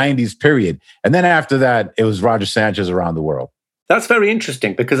that 90s period. And then after that, it was Roger Sanchez around the world. That's very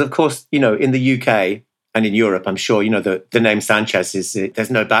interesting because, of course, in the UK and in Europe, I'm sure, the name Sanchez is,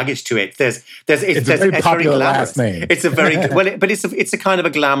 there's no baggage to it. It's a very popular last name. It's a very, but it's a kind of a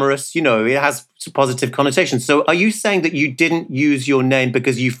glamorous, it has positive connotations. So are you saying that you didn't use your name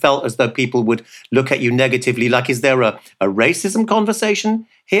because you felt as though people would look at you negatively? Like, is there a racism conversation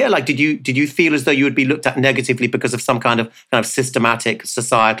here? Like, did you feel as though you would be looked at negatively because of some kind of systematic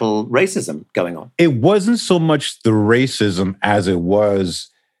societal racism going on? It wasn't so much the racism as it was,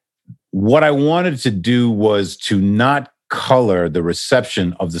 what I wanted to do was to not color the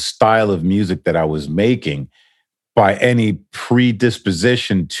reception of the style of music that I was making by any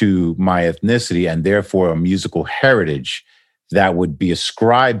predisposition to my ethnicity and therefore a musical heritage that would be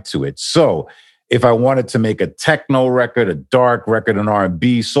ascribed to it. So if I wanted to make a techno record, a dark record, an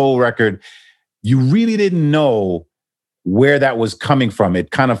R&B soul record, you really didn't know where that was coming from.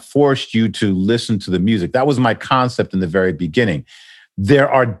 It kind of forced you to listen to the music. That was my concept in the very beginning.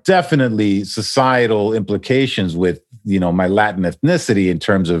 There are definitely societal implications with, my Latin ethnicity in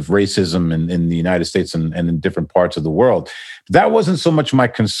terms of racism in the United States and in different parts of the world. That wasn't so much my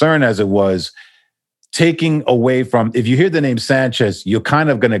concern as it was taking away from, if you hear the name Sanchez, you're kind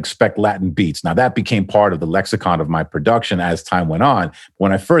of going to expect Latin beats. Now, that became part of the lexicon of my production as time went on.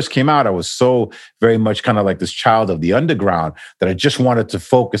 When I first came out, I was so very much kind of like this child of the underground that I just wanted to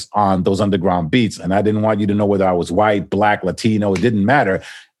focus on those underground beats. And I didn't want you to know whether I was white, black, Latino. It didn't matter.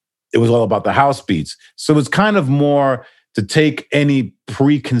 It was all about the house beats. So it's kind of more to take any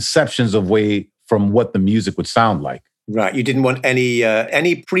preconceptions away from what the music would sound like. Right. You didn't want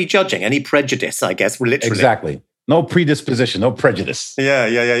any prejudging, any prejudice, I guess, literally. Exactly. No predisposition, no prejudice.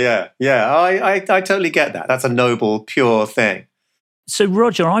 Yeah. I totally get that. That's a noble, pure thing. So,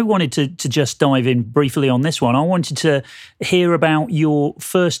 Roger, I wanted to just dive in briefly on this one. I wanted to hear about your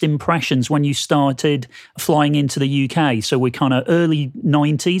first impressions when you started flying into the UK. So we're kind of early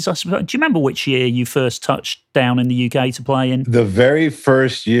 90s, I suppose. Do you remember which year you first touched down in the UK to play in? The very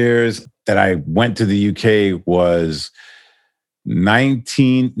first years that I went to the UK was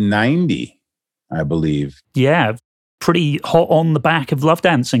 1990, I believe. Yeah, pretty hot on the back of Love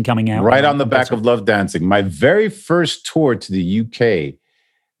Dancing coming out. Right on the back of Love Dancing. My very first tour to the UK, it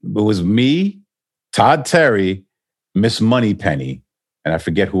was me, Todd Terry, Miss Moneypenny, and I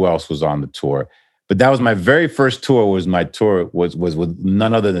forget who else was on the tour. But that was my very first tour. My tour was with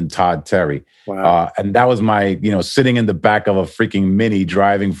none other than Todd Terry. Wow. And that was my, sitting in the back of a freaking Mini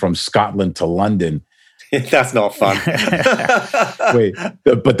driving from Scotland to London. That's not fun. Wait,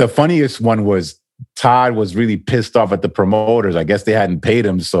 but the funniest one was Todd was really pissed off at the promoters. I guess they hadn't paid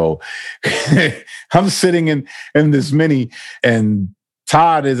him. So I'm sitting in this Mini and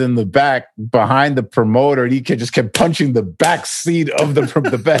Todd is in the back behind the promoter, and he just kept punching the back seat of the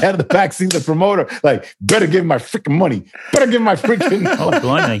head of the back seat of the promoter. Like, better give my freaking money. Better give my freaking Oh,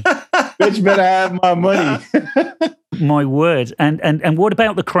 blimey. Bitch better have my money. My word. And what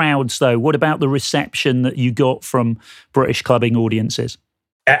about the crowds, though? What about the reception that you got from British clubbing audiences?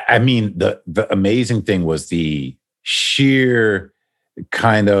 I mean, the amazing thing was the sheer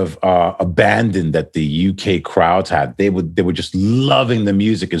kind of abandon that the UK crowds had. They were just loving the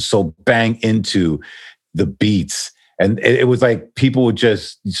music and so bang into the beats. And it was like people would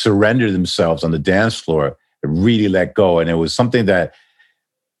just surrender themselves on the dance floor and really let go. And it was something that,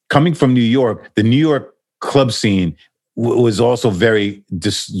 coming from New York, the New York club scene was also very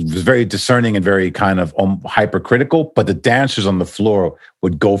discerning and very kind of hypercritical, but the dancers on the floor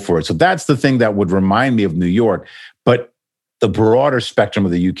would go for it. So that's the thing that would remind me of New York. But the broader spectrum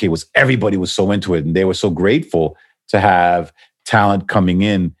of the UK was everybody was so into it, and they were so grateful to have talent coming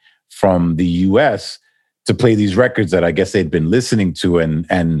in from the US to play these records that I guess they'd been listening to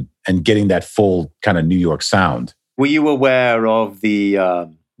and getting that full kind of New York sound. Were you aware of the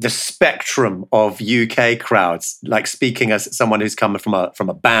spectrum of UK crowds? Like, speaking as someone who's coming from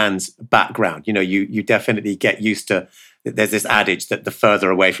a band's background, you definitely get used to. There's this adage that the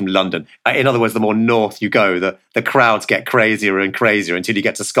further away from London, in other words, the more north you go, the crowds get crazier and crazier until you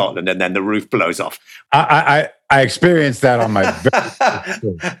get to Scotland, and then the roof blows off. I experienced that on my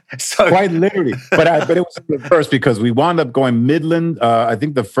so quite literally, but it was the first, because we wound up going Midland. I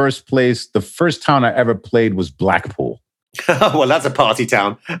think the first town I ever played was Blackpool. Well, that's a party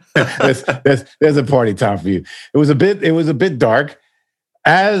town. there's a party town for you. It was a bit dark.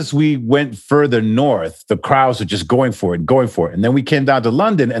 As we went further north, the crowds were just going for it. And then we came down to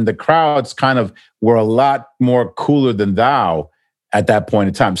London, and the crowds kind of were a lot more cooler than thou at that point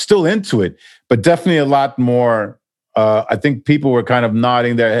in time. Still into it, but definitely a lot more. I think people were kind of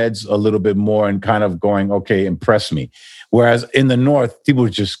nodding their heads a little bit more and kind of going, okay, impress me. Whereas in the north, people were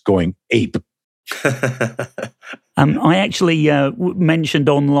just going ape. I actually mentioned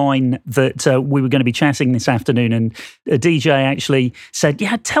online that we were going to be chatting this afternoon, and a DJ actually said,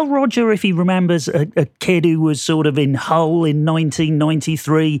 yeah, tell Roger if he remembers a kid who was sort of in Hull in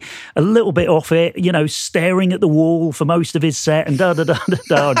 1993, a little bit off it, staring at the wall for most of his set, and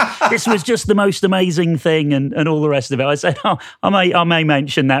da-da-da-da-da. This was just the most amazing thing, and all the rest of it. I said, I may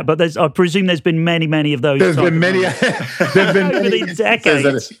mention that, but I presume there's been many of those. There's been many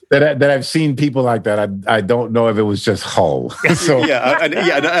decades that I've seen people like that. I don't know if it was just Hull. So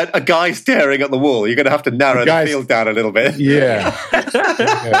a guy staring at the wall. You're going to have to narrow the field down a little bit. Yeah.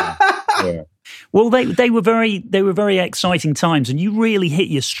 Yeah. Well, they were very exciting times, and you really hit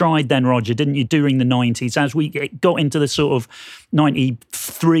your stride then, Roger, didn't you, during the 90s, as we got into the sort of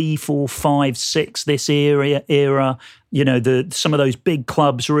 93, 4, 5, 6, this era, some of those big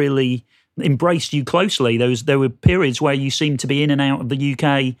clubs really embraced you closely. There were periods where you seemed to be in and out of the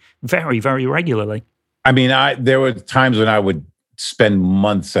UK very, very regularly. I mean, there were times when I would spend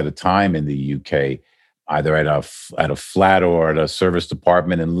months at a time in the UK, either at a flat or at a service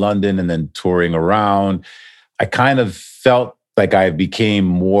department in London, and then touring around. I kind of felt like I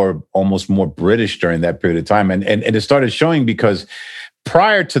became almost more British during that period of time. And it started showing, because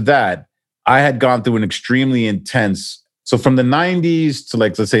prior to that, I had gone through an extremely intense. So from the 90s to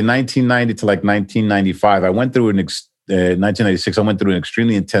let's say 1990 to 1995, I went through 1996, I went through an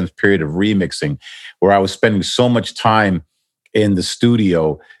extremely intense period of remixing, where I was spending so much time in the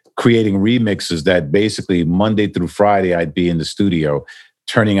studio creating remixes that basically Monday through Friday, I'd be in the studio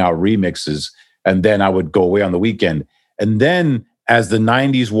turning out remixes, and then I would go away on the weekend. And then as the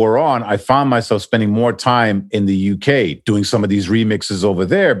 90s wore on, I found myself spending more time in the UK doing some of these remixes over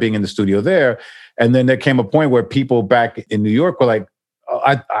there, being in the studio there. And then there came a point where people back in New York were like,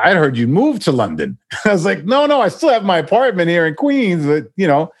 I heard you moved to London. I was like, no, I still have my apartment here in Queens, but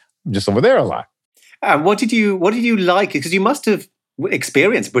I'm just over there a lot. What did you like? Because you must have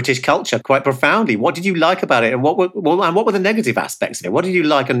experienced British culture quite profoundly. What did you like about it, and what were the negative aspects of it? What did you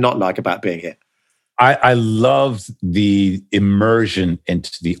like and not like about being here? I loved the immersion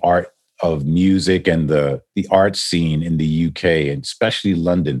into the art of music and the art scene in the UK, and especially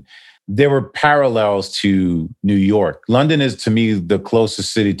London. There were parallels to New York. London is, to me, the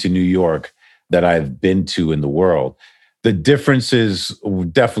closest city to New York that I've been to in the world. The differences were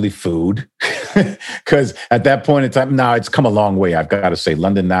definitely food, because at that point in time, now it's come a long way. I've got to say,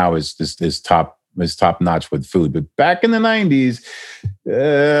 London now is top notch with food. But back in the 90s,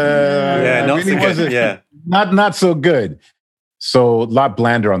 not so good. So a lot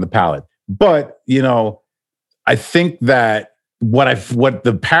blander on the palate. But I think that what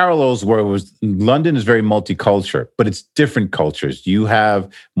the parallels were was London is very multicultural, but it's different cultures. You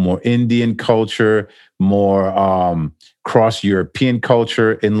have more Indian culture, more cross-European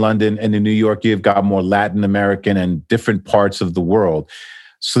culture in London, and in New York, you've got more Latin American and different parts of the world.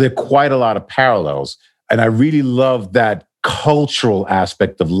 So there are quite a lot of parallels. And I really love that cultural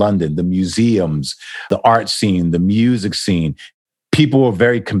aspect of London, the museums, the art scene, the music scene. People were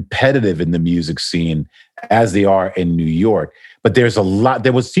very competitive in the music scene. as they are in New York. But there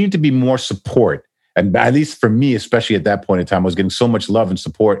would seem to be more support. And at least for me, especially at that point in time, I was getting so much love and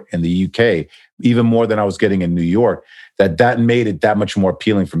support in the UK, even more than I was getting in New York, that made it that much more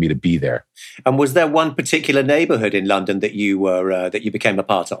appealing for me to be there. And was there one particular neighborhood in London that you became a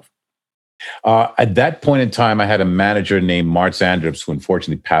part of? At that point in time, I had a manager named Mart Zandrups, who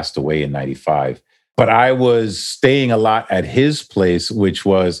unfortunately passed away in '95. But I was staying a lot at his place, which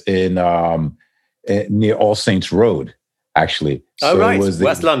was in near All Saints Road, actually. Oh, so right. It was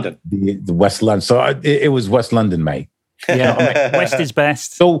West London. The West London. So it was West London, mate. Yeah, West is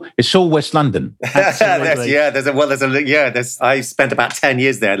best. So it's so West London. Absolutely. I spent about 10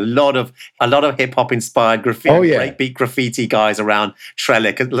 years there. A lot of hip hop inspired graffiti, breakbeat graffiti guys around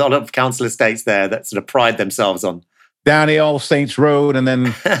Trellick. A lot of council estates there that sort of pride themselves on down the All Saints Road, and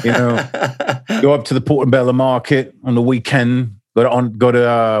then go up to the Portobello Market on the weekend. Go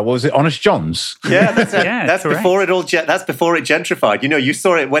to what was it? Honest John's. Yeah, that's before it all. That's before it gentrified. You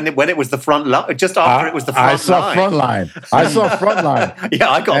saw it when it was the front line. Just after it was the front line. I saw front line. Yeah,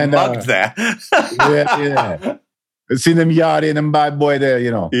 I got mugged there. yeah. Seen them yardie and them bad boy there,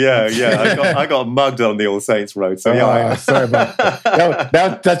 Yeah. I got mugged on the All Saints Road. So sorry about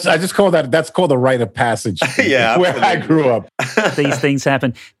that. That's called the rite of passage. Yeah, where I grew up. These things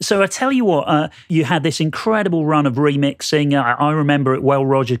happen. So I tell you what, you had this incredible run of remixing. I remember it well,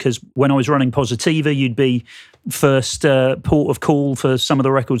 Roger, because when I was running Positiva, you'd be first port of call for some of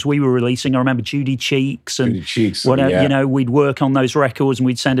the records we were releasing. I remember Judy Cheeks and whatever, we'd work on those records and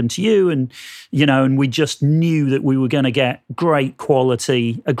we'd send them to you, and we just knew that we were going to get a great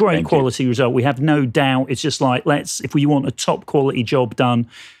quality result. We have no doubt. It's just like, if we want a top quality job done,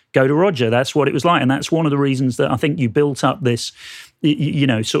 go to Roger. That's what it was like. And that's one of the reasons that I think you built up this,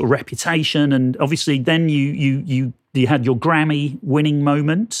 sort of reputation. And obviously then you had your Grammy winning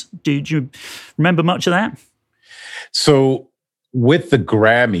moment. Do you remember much of that? So with the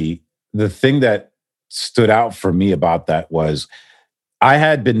Grammy, the thing that stood out for me about that was I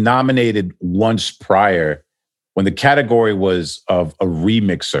had been nominated once prior when the category was of a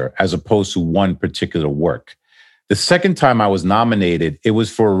remixer as opposed to one particular work. The second time I was nominated, it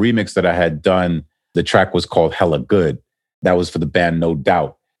was for a remix that I had done. The track was called Hella Good. That was for the band No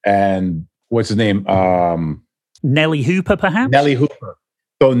Doubt. And what's his name? Nelly Hooper, perhaps? Nelly Hooper.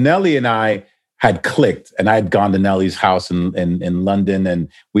 So Nelly and I had clicked, and I had gone to Nelly's house in London, and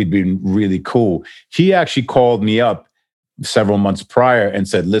we'd been really cool. He actually called me up several months prior and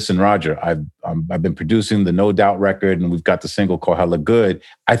said, "Listen, Roger, I've been producing the No Doubt record, and we've got the single called Hella Good.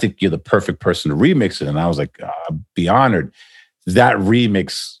 I think you're the perfect person to remix it." And I was like, "I'd be honored." That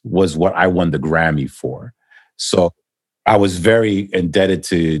remix was what I won the Grammy for. So I was very indebted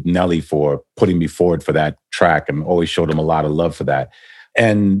to Nelly for putting me forward for that track, and always showed him a lot of love for that.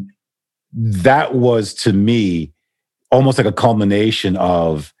 And that was, to me, almost like a culmination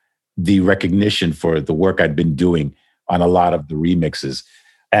of the recognition for the work I'd been doing on a lot of the remixes.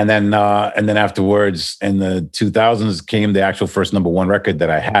 And then afterwards, in the 2000s, came the actual first #1 record that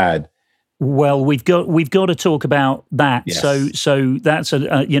I had. Well, we've got to talk about that. Yes. So that's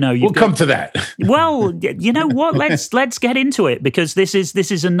we'll come to that. Well, you know what? Let's get into it, because this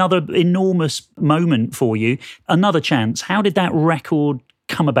is another enormous moment for you, another chance. How did that record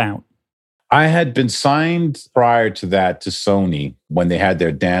come about? I had been signed prior to that to Sony when they had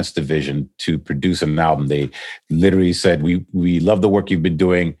their dance division to produce an album. They literally said, we love the work you've been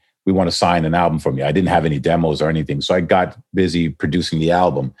doing. We want to sign an album from you. I didn't have any demos or anything, so I got busy producing the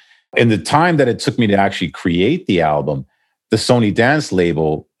album. In the time that it took me to actually create the album, the Sony dance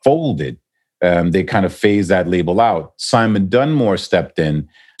label folded. They kind of phased that label out. Simon Dunmore stepped in,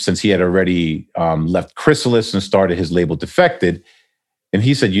 since he had already left Chrysalis and started his label Defected. And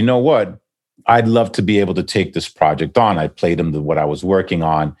he said, "You know what? I'd love to be able to take this project on." I played him what I was working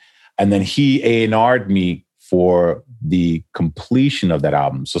on. And then he A&R'd me for the completion of that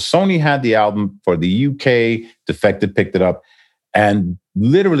album. So Sony had the album for the UK, Defected picked it up. And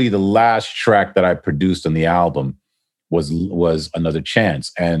literally the last track that I produced on the album was Another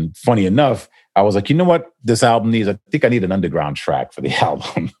Chance. And funny enough, I was like, you know what this album needs? I think I need an underground track for the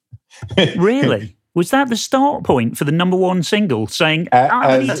album. Really? Was that the start point for the #1 single, saying,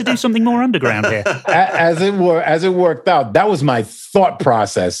 I need to do something more underground here? As it worked out, that was my thought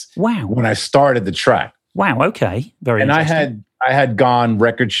process. Wow. When I started the track. Wow, okay. Very interesting. I had gone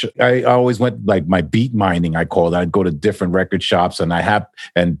I always went, like, my beat mining, I called it. I'd go to different record shops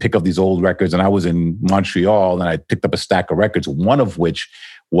and pick up these old records. And I was in Montreal and I picked up a stack of records, one of which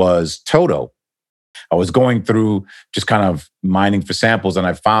was Toto. I was going through just kind of mining for samples, and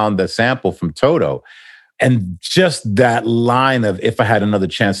I found the sample from Toto. And just that line of "If I Had Another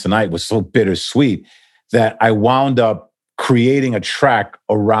Chance Tonight" was so bittersweet. that I wound up creating a track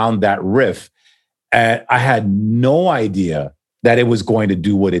around that riff. And I had no idea that it was going to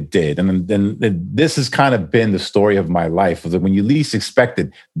do what it did. And then this has kind of been the story of my life. That when you least expect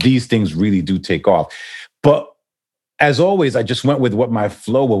it, these things really do take off. But as always, I just went with what my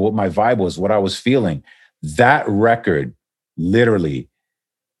flow was, what my vibe was, what I was feeling. That record literally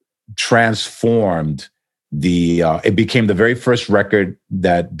transformed it became the very first record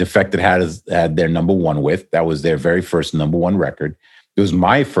that Defected had their number one with. That was their very first number one record. It was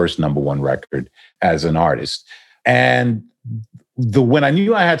my first number one record as an artist. And when I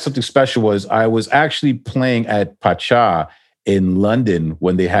knew I had something special was I was actually playing at Pacha in London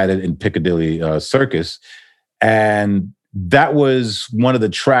when they had it in Piccadilly Circus. And that was one of the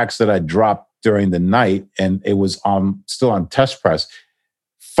tracks that I dropped during the night. And it was still on test press.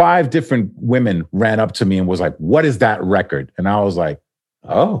 5 different women ran up to me and was like, "What is that record?" And I was like,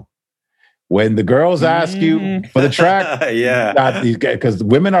 "Oh, when the girls ask you for the track, yeah, because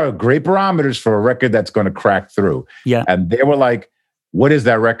women are great barometers for a record that's going to crack through." Yeah. And they were like, "What is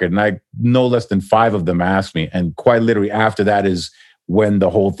that record?" And no less than 5 of them asked me. And quite literally after that is when the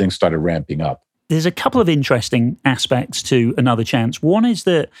whole thing started ramping up. There's a couple of interesting aspects to Another Chance. One is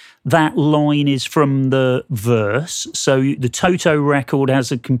that line is from the verse. So the Toto record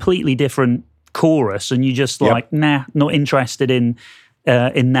has a completely different chorus, and you just nah, not interested in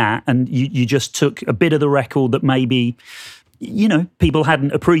that. And you just took a bit of the record that maybe, people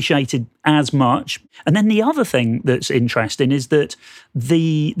hadn't appreciated as much. And then the other thing that's interesting is that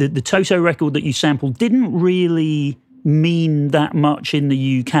the Toto record that you sampled didn't really mean that much in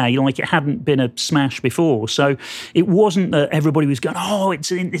the UK, like it hadn't been a smash before. So it wasn't that everybody was going, "Oh, it's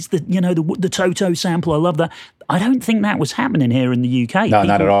the Toto sample. I love that." I don't think that was happening here in the UK. No,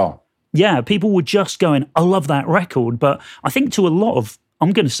 not at all. Yeah, people were just going, "I love that record." But I think to a lot of,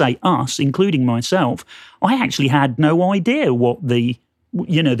 I'm going to say us, including myself, I actually had no idea what the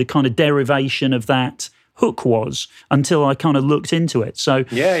kind of derivation of that hook was until I kind of looked into it. So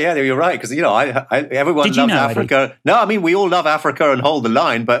yeah, you're right, because everyone Did you loves know, Africa. Eddie? No, I mean we all love Africa and Hold the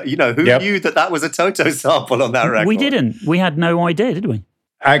Line, but who knew that was a Toto sample on that record? We didn't. We had no idea, did we?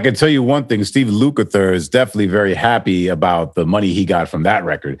 I can tell you one thing, Steve Lukather is definitely very happy about the money he got from that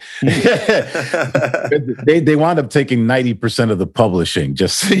record. They wound up taking 90% of the publishing,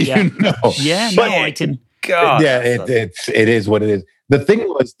 just so you know. Yeah, I can. God, yeah, it is what it is. The thing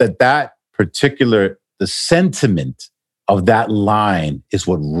was that particular, the sentiment of that line is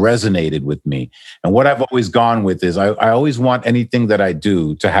what resonated with me. And what I've always gone with is I always want anything that I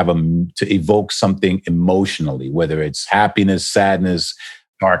do to evoke something emotionally, whether it's happiness, sadness,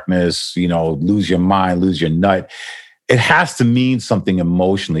 darkness, lose your mind, lose your nut. It has to mean something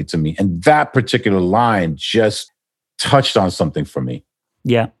emotionally to me. And that particular line just touched on something for me.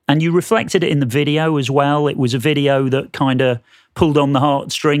 Yeah. And you reflected it in the video as well. It was a video that kind of pulled on the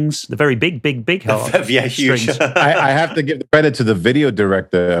heartstrings, the very big heartstrings. Yeah, huge. I have to give the credit to the video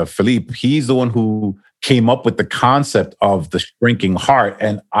director, Philippe. He's the one who came up with the concept of the shrinking heart.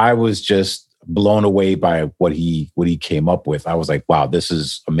 And I was just blown away by what he came up with. I was like, wow, this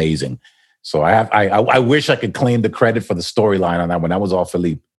is amazing. So I wish I could claim the credit for the storyline on that one. That was all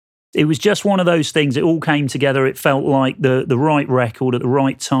Philippe. It was just one of those things. It all came together. It felt like the right record at the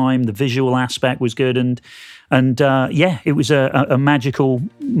right time. The visual aspect was good, and it was a magical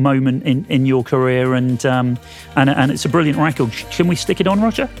moment in your career, and it's a brilliant record. Can we stick it on,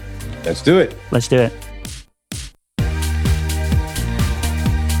 Roger? Let's do it. Let's do it.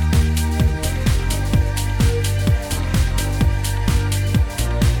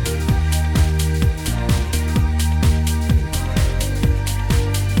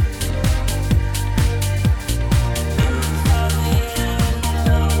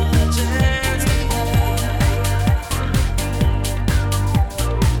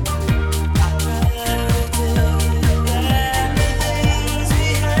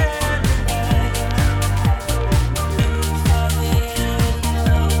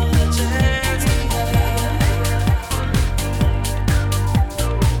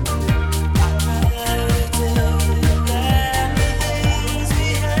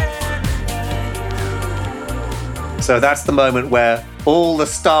 So that's the moment where all the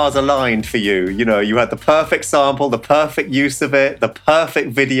stars aligned for you. You had the perfect sample, the perfect use of it, the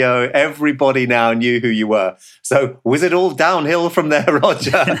perfect video. Everybody now knew who you were. So was it all downhill from there,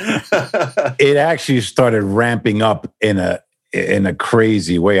 Roger? It actually started ramping up in a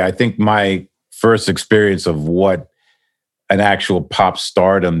crazy way. I think my first experience of what an actual pop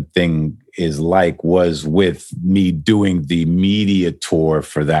stardom thing is like was with me doing the media tour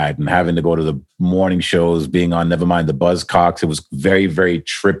for that and having to go to the morning shows, being on Nevermind the Buzzcocks. It was very, very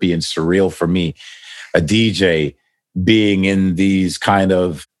trippy and surreal for me. a DJ, being in these kind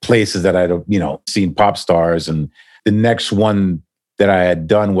of places that I'd, seen pop stars. And the next one that I had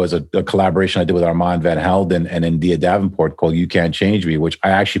done was a collaboration I did with Armand Van Helden and India Davenport called You Can't Change Me, which I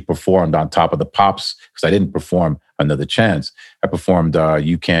actually performed on Top of the Pops, because I didn't perform Another Chance. I performed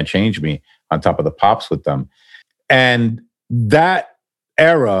You Can't Change Me on Top of the Pops with them. And that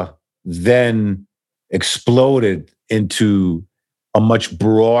era then exploded into a much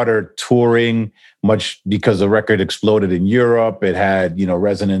broader touring, because the record exploded in Europe. It had,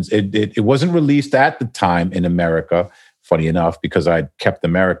 resonance. It wasn't released at the time in America, funny enough, because I'd kept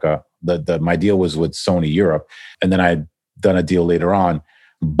America. My deal was with Sony Europe, and then I'd done a deal later on.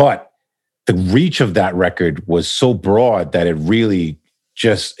 But the reach of that record was so broad that it really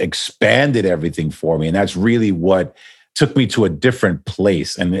just expanded everything for me. And that's really what took me to a different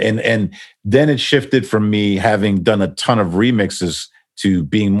place. And then it shifted from me having done a ton of remixes to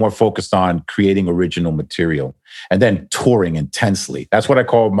being more focused on creating original material and then touring intensely. That's what I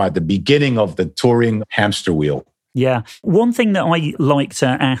call the beginning of the touring hamster wheel. Yeah. One thing that I like to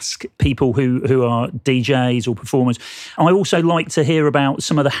ask people who are DJs or performers, I also like to hear about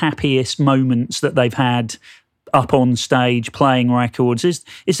some of the happiest moments that they've had up on stage playing records. Is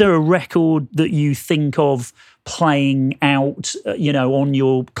there a record that you think of playing out, on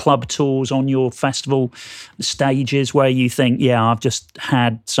your club tours, on your festival stages, where you think, yeah, I've just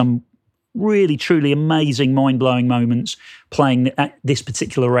had some really, truly amazing, mind-blowing moments playing this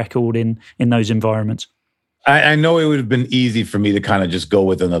particular record in those environments? I know it would have been easy for me to kind of just go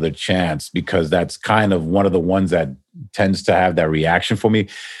with Another Chance, because that's kind of one of the ones that tends to have that reaction for me.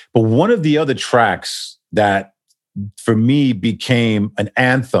 But one of the other tracks that for me became an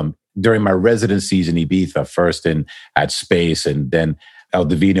anthem during my residencies in Ibiza, first at Space and then El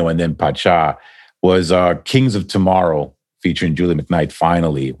Divino and then Pacha, was Kings of Tomorrow featuring Julie McKnight,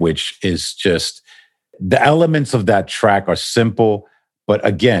 Finally, which is just, the elements of that track are simple, but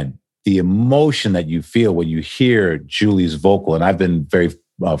again, the emotion that you feel when you hear Julie's vocal, and I've been very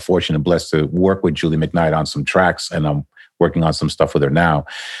fortunate and blessed to work with Julie McKnight on some tracks, and I'm working on some stuff with her now.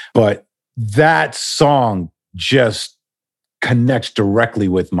 But that song just connects directly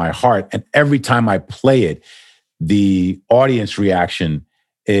with my heart. And every time I play it, the audience reaction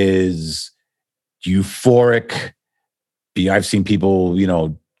is euphoric. I've seen people,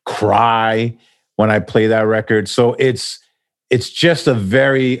 cry when I play that record. So it's just a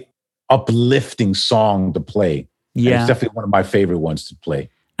very uplifting song to play. Yeah. And it's definitely one of my favorite ones to play.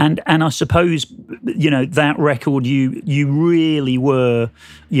 And I suppose, that record, you really were,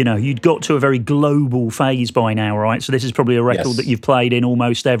 you'd got to a very global phase by now, right? So this is probably a record that you've played in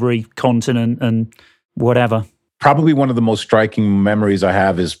almost every continent and whatever. Probably one of the most striking memories I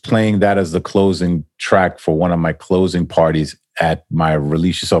have is playing that as the closing track for one of my closing parties at my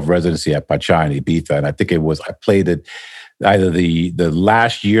Release Yourself residency at Pacha in Ibiza. And I think I played it either the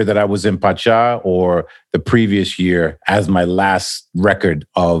last year that I was in Pacha or the previous year as my last record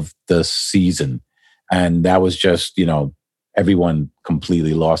of the season. And that was just, everyone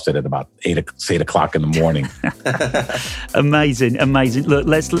completely lost it at about 8 o'clock in the morning. Amazing. Look,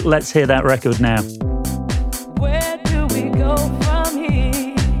 let's hear that record now. Where do we go from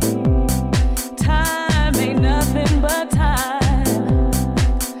here? Time ain't nothing but time.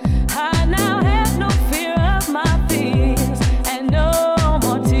 I now have no fear of my fears and no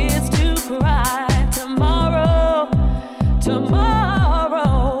more tears to cry. Tomorrow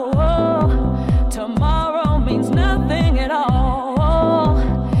means nothing at all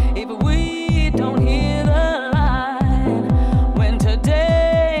if we don't hear the line when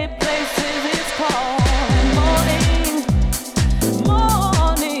today places its call.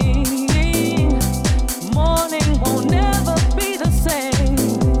 Morning won't never be the same.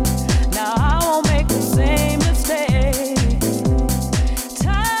 Now I won't make the same mistake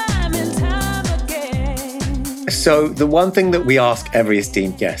time and time again. So the one thing that we ask every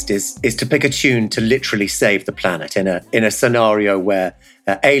esteemed guest is to pick a tune to literally save the planet in a scenario where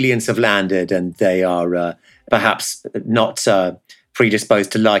aliens have landed and they are perhaps not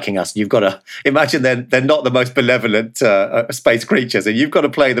predisposed to liking us. You've got to imagine they're not the most benevolent space creatures, and you've got to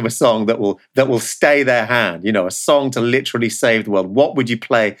play them a song that will stay their hand. A song to literally save the world. What would you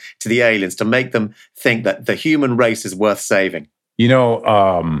play to the aliens to make them think that the human race is worth saving?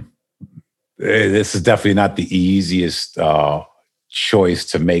 This is definitely not the easiest choice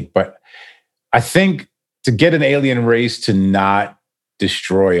to make, but I think to get an alien race to not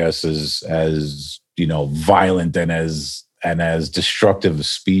destroy us as violent and as destructive a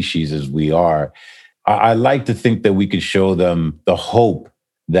species as we are, I like to think that we could show them the hope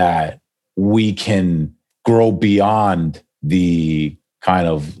that we can grow beyond the kind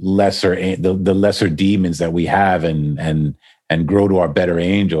of the lesser demons that we have and grow to our better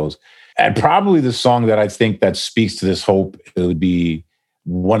angels. And probably the song that I think that speaks to this hope, it would be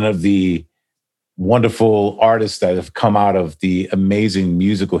one of the wonderful artists that have come out of the amazing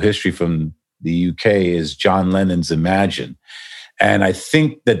musical history from the UK is John Lennon's Imagine. And I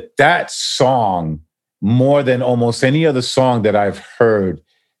think that song, more than almost any other song that I've heard,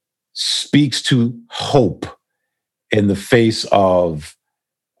 speaks to hope in the face of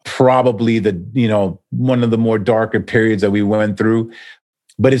probably one of the more darker periods that we went through.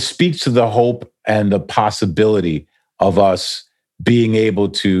 But it speaks to the hope and the possibility of us being able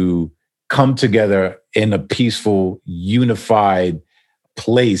to come together in a peaceful, unified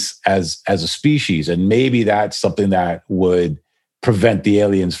place as a species. And maybe that's something that would prevent the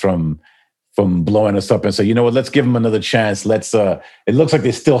aliens from blowing us up and say, you know what, let's give them another chance. It looks like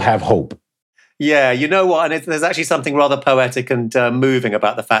they still have hope. Yeah, you know what? And there's actually something rather poetic and moving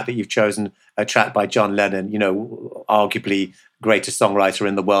about the fact that you've chosen a track by John Lennon, arguably greatest songwriter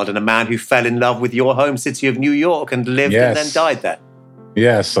in the world, and a man who fell in love with your home city of New York and lived and then died there.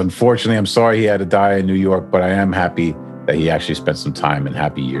 Yes, unfortunately, I'm sorry he had to die in New York, but I am happy that he actually spent some time and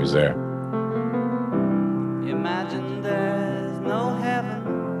happy years there. Imagine there's no heaven.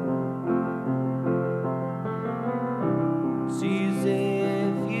 It's easy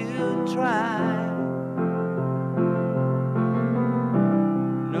if you try.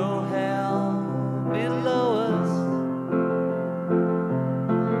 No hell below us.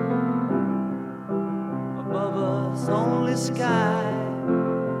 Above us, only sky.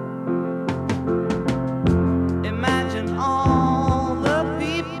 Imagine all the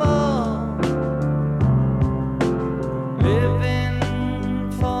people living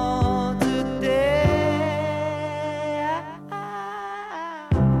for today.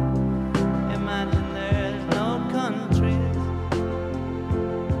 Imagine there's no countries.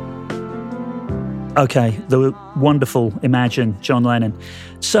 Okay, the wonderful Imagine, John Lennon.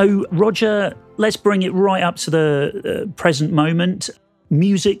 So, Roger, let's bring it right up to the present moment.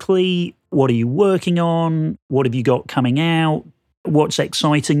 Musically, what are you working on? What have you got coming out? What's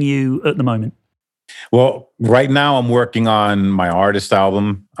exciting you at the moment? Well, right now I'm working on my artist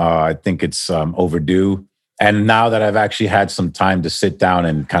album. I think it's overdue. And now that I've actually had some time to sit down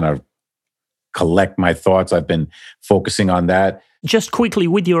and kind of collect my thoughts, I've been focusing on that. Just quickly,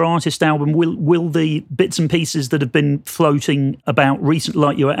 with your artist album, will the bits and pieces that have been floating about recently,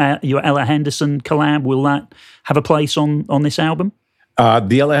 like your Ella Henderson collab, will that have a place on this album?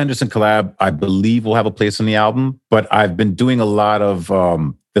 The Ella Henderson collab, I believe, will have a place on the album, but I've been doing a lot of,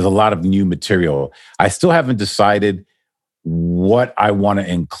 there's a lot of new material. I still haven't decided what I want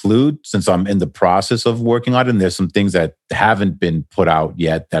to include since I'm in the process of working on it. And there's some things that haven't been put out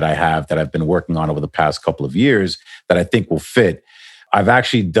yet that I've been working on over the past couple of years that I think will fit. I've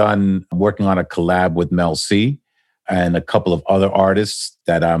actually working on a collab with Mel C and a couple of other artists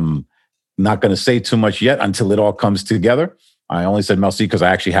that I'm not going to say too much yet until it all comes together. I only said Mel C because I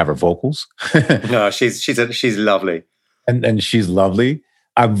actually have her vocals. No, she's lovely. And she's lovely.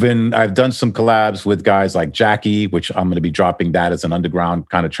 I've done some collabs with guys like Jackie, which I'm going to be dropping that as an underground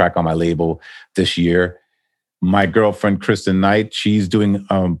kind of track on my label this year. My girlfriend, Kristen Knight, she's doing,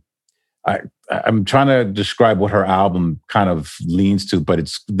 I'm trying to describe what her album kind of leans to, but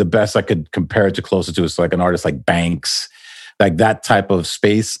it's the best I could compare it to closer to. It's like an artist like Banks, like that type of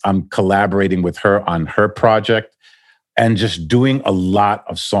space. I'm collaborating with her on her project and just doing a lot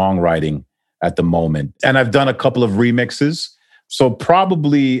of songwriting at the moment. And I've done a couple of remixes. So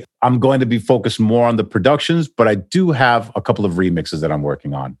probably I'm going to be focused more on the productions, but I do have a couple of remixes that I'm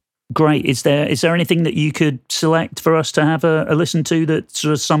working on. Great. Is there anything that you could select for us to have a listen to that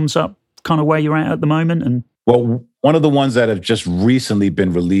sort of sums up kind of where you're at the moment? And well, one of the ones that have just recently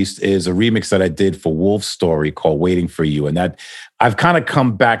been released is a remix that I did for Wolf's Story called Waiting for You. And that I've kind of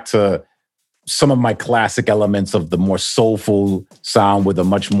come back to some of my classic elements of the more soulful sound with a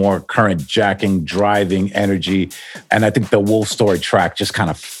much more current jacking, driving energy. And I think the Wolf Story track just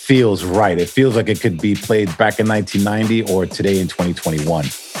kind of feels right. It feels like it could be played back in 1990 or today in 2021.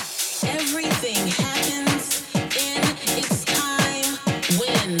 Everything happens in its time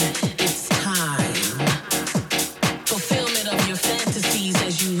when it's time. Fulfillment of your fantasies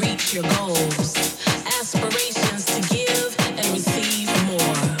as you reach your goals. Aspirations to give and receive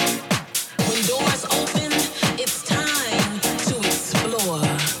more. When doors open, it's time to explore.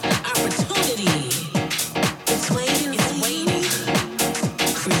 Opportunity, it's waiting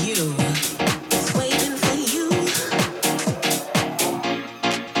for you. It's waiting for you.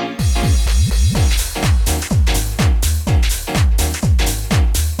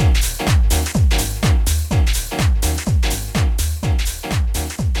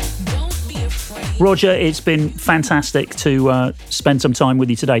 Roger, it's been fantastic to spend some time with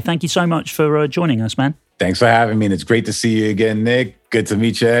you today. Thank you so much for joining us, man. Thanks for having me. And it's great to see you again, Nick. Good to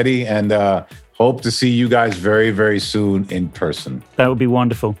meet you, Eddie. And hope to see you guys very, very soon in person. That would be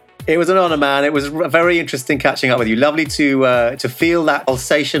wonderful. It was an honor, man. It was very interesting catching up with you. Lovely to feel that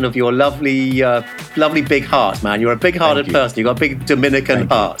pulsation of your lovely big heart, man. You're a big-hearted person. You've got a big Dominican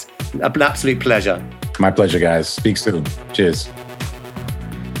heart. An absolute pleasure. My pleasure, guys. Speak soon. Cheers.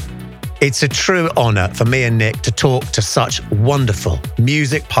 It's a true honor for me and Nick to talk to such wonderful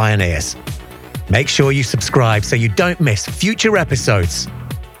music pioneers. Make sure you subscribe so you don't miss future episodes.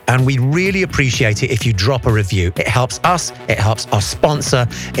 And we really appreciate it if you drop a review. It helps us, it helps our sponsor,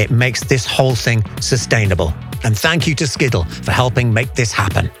 it makes this whole thing sustainable. And thank you to Skiddle for helping make this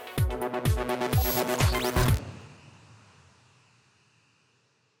happen.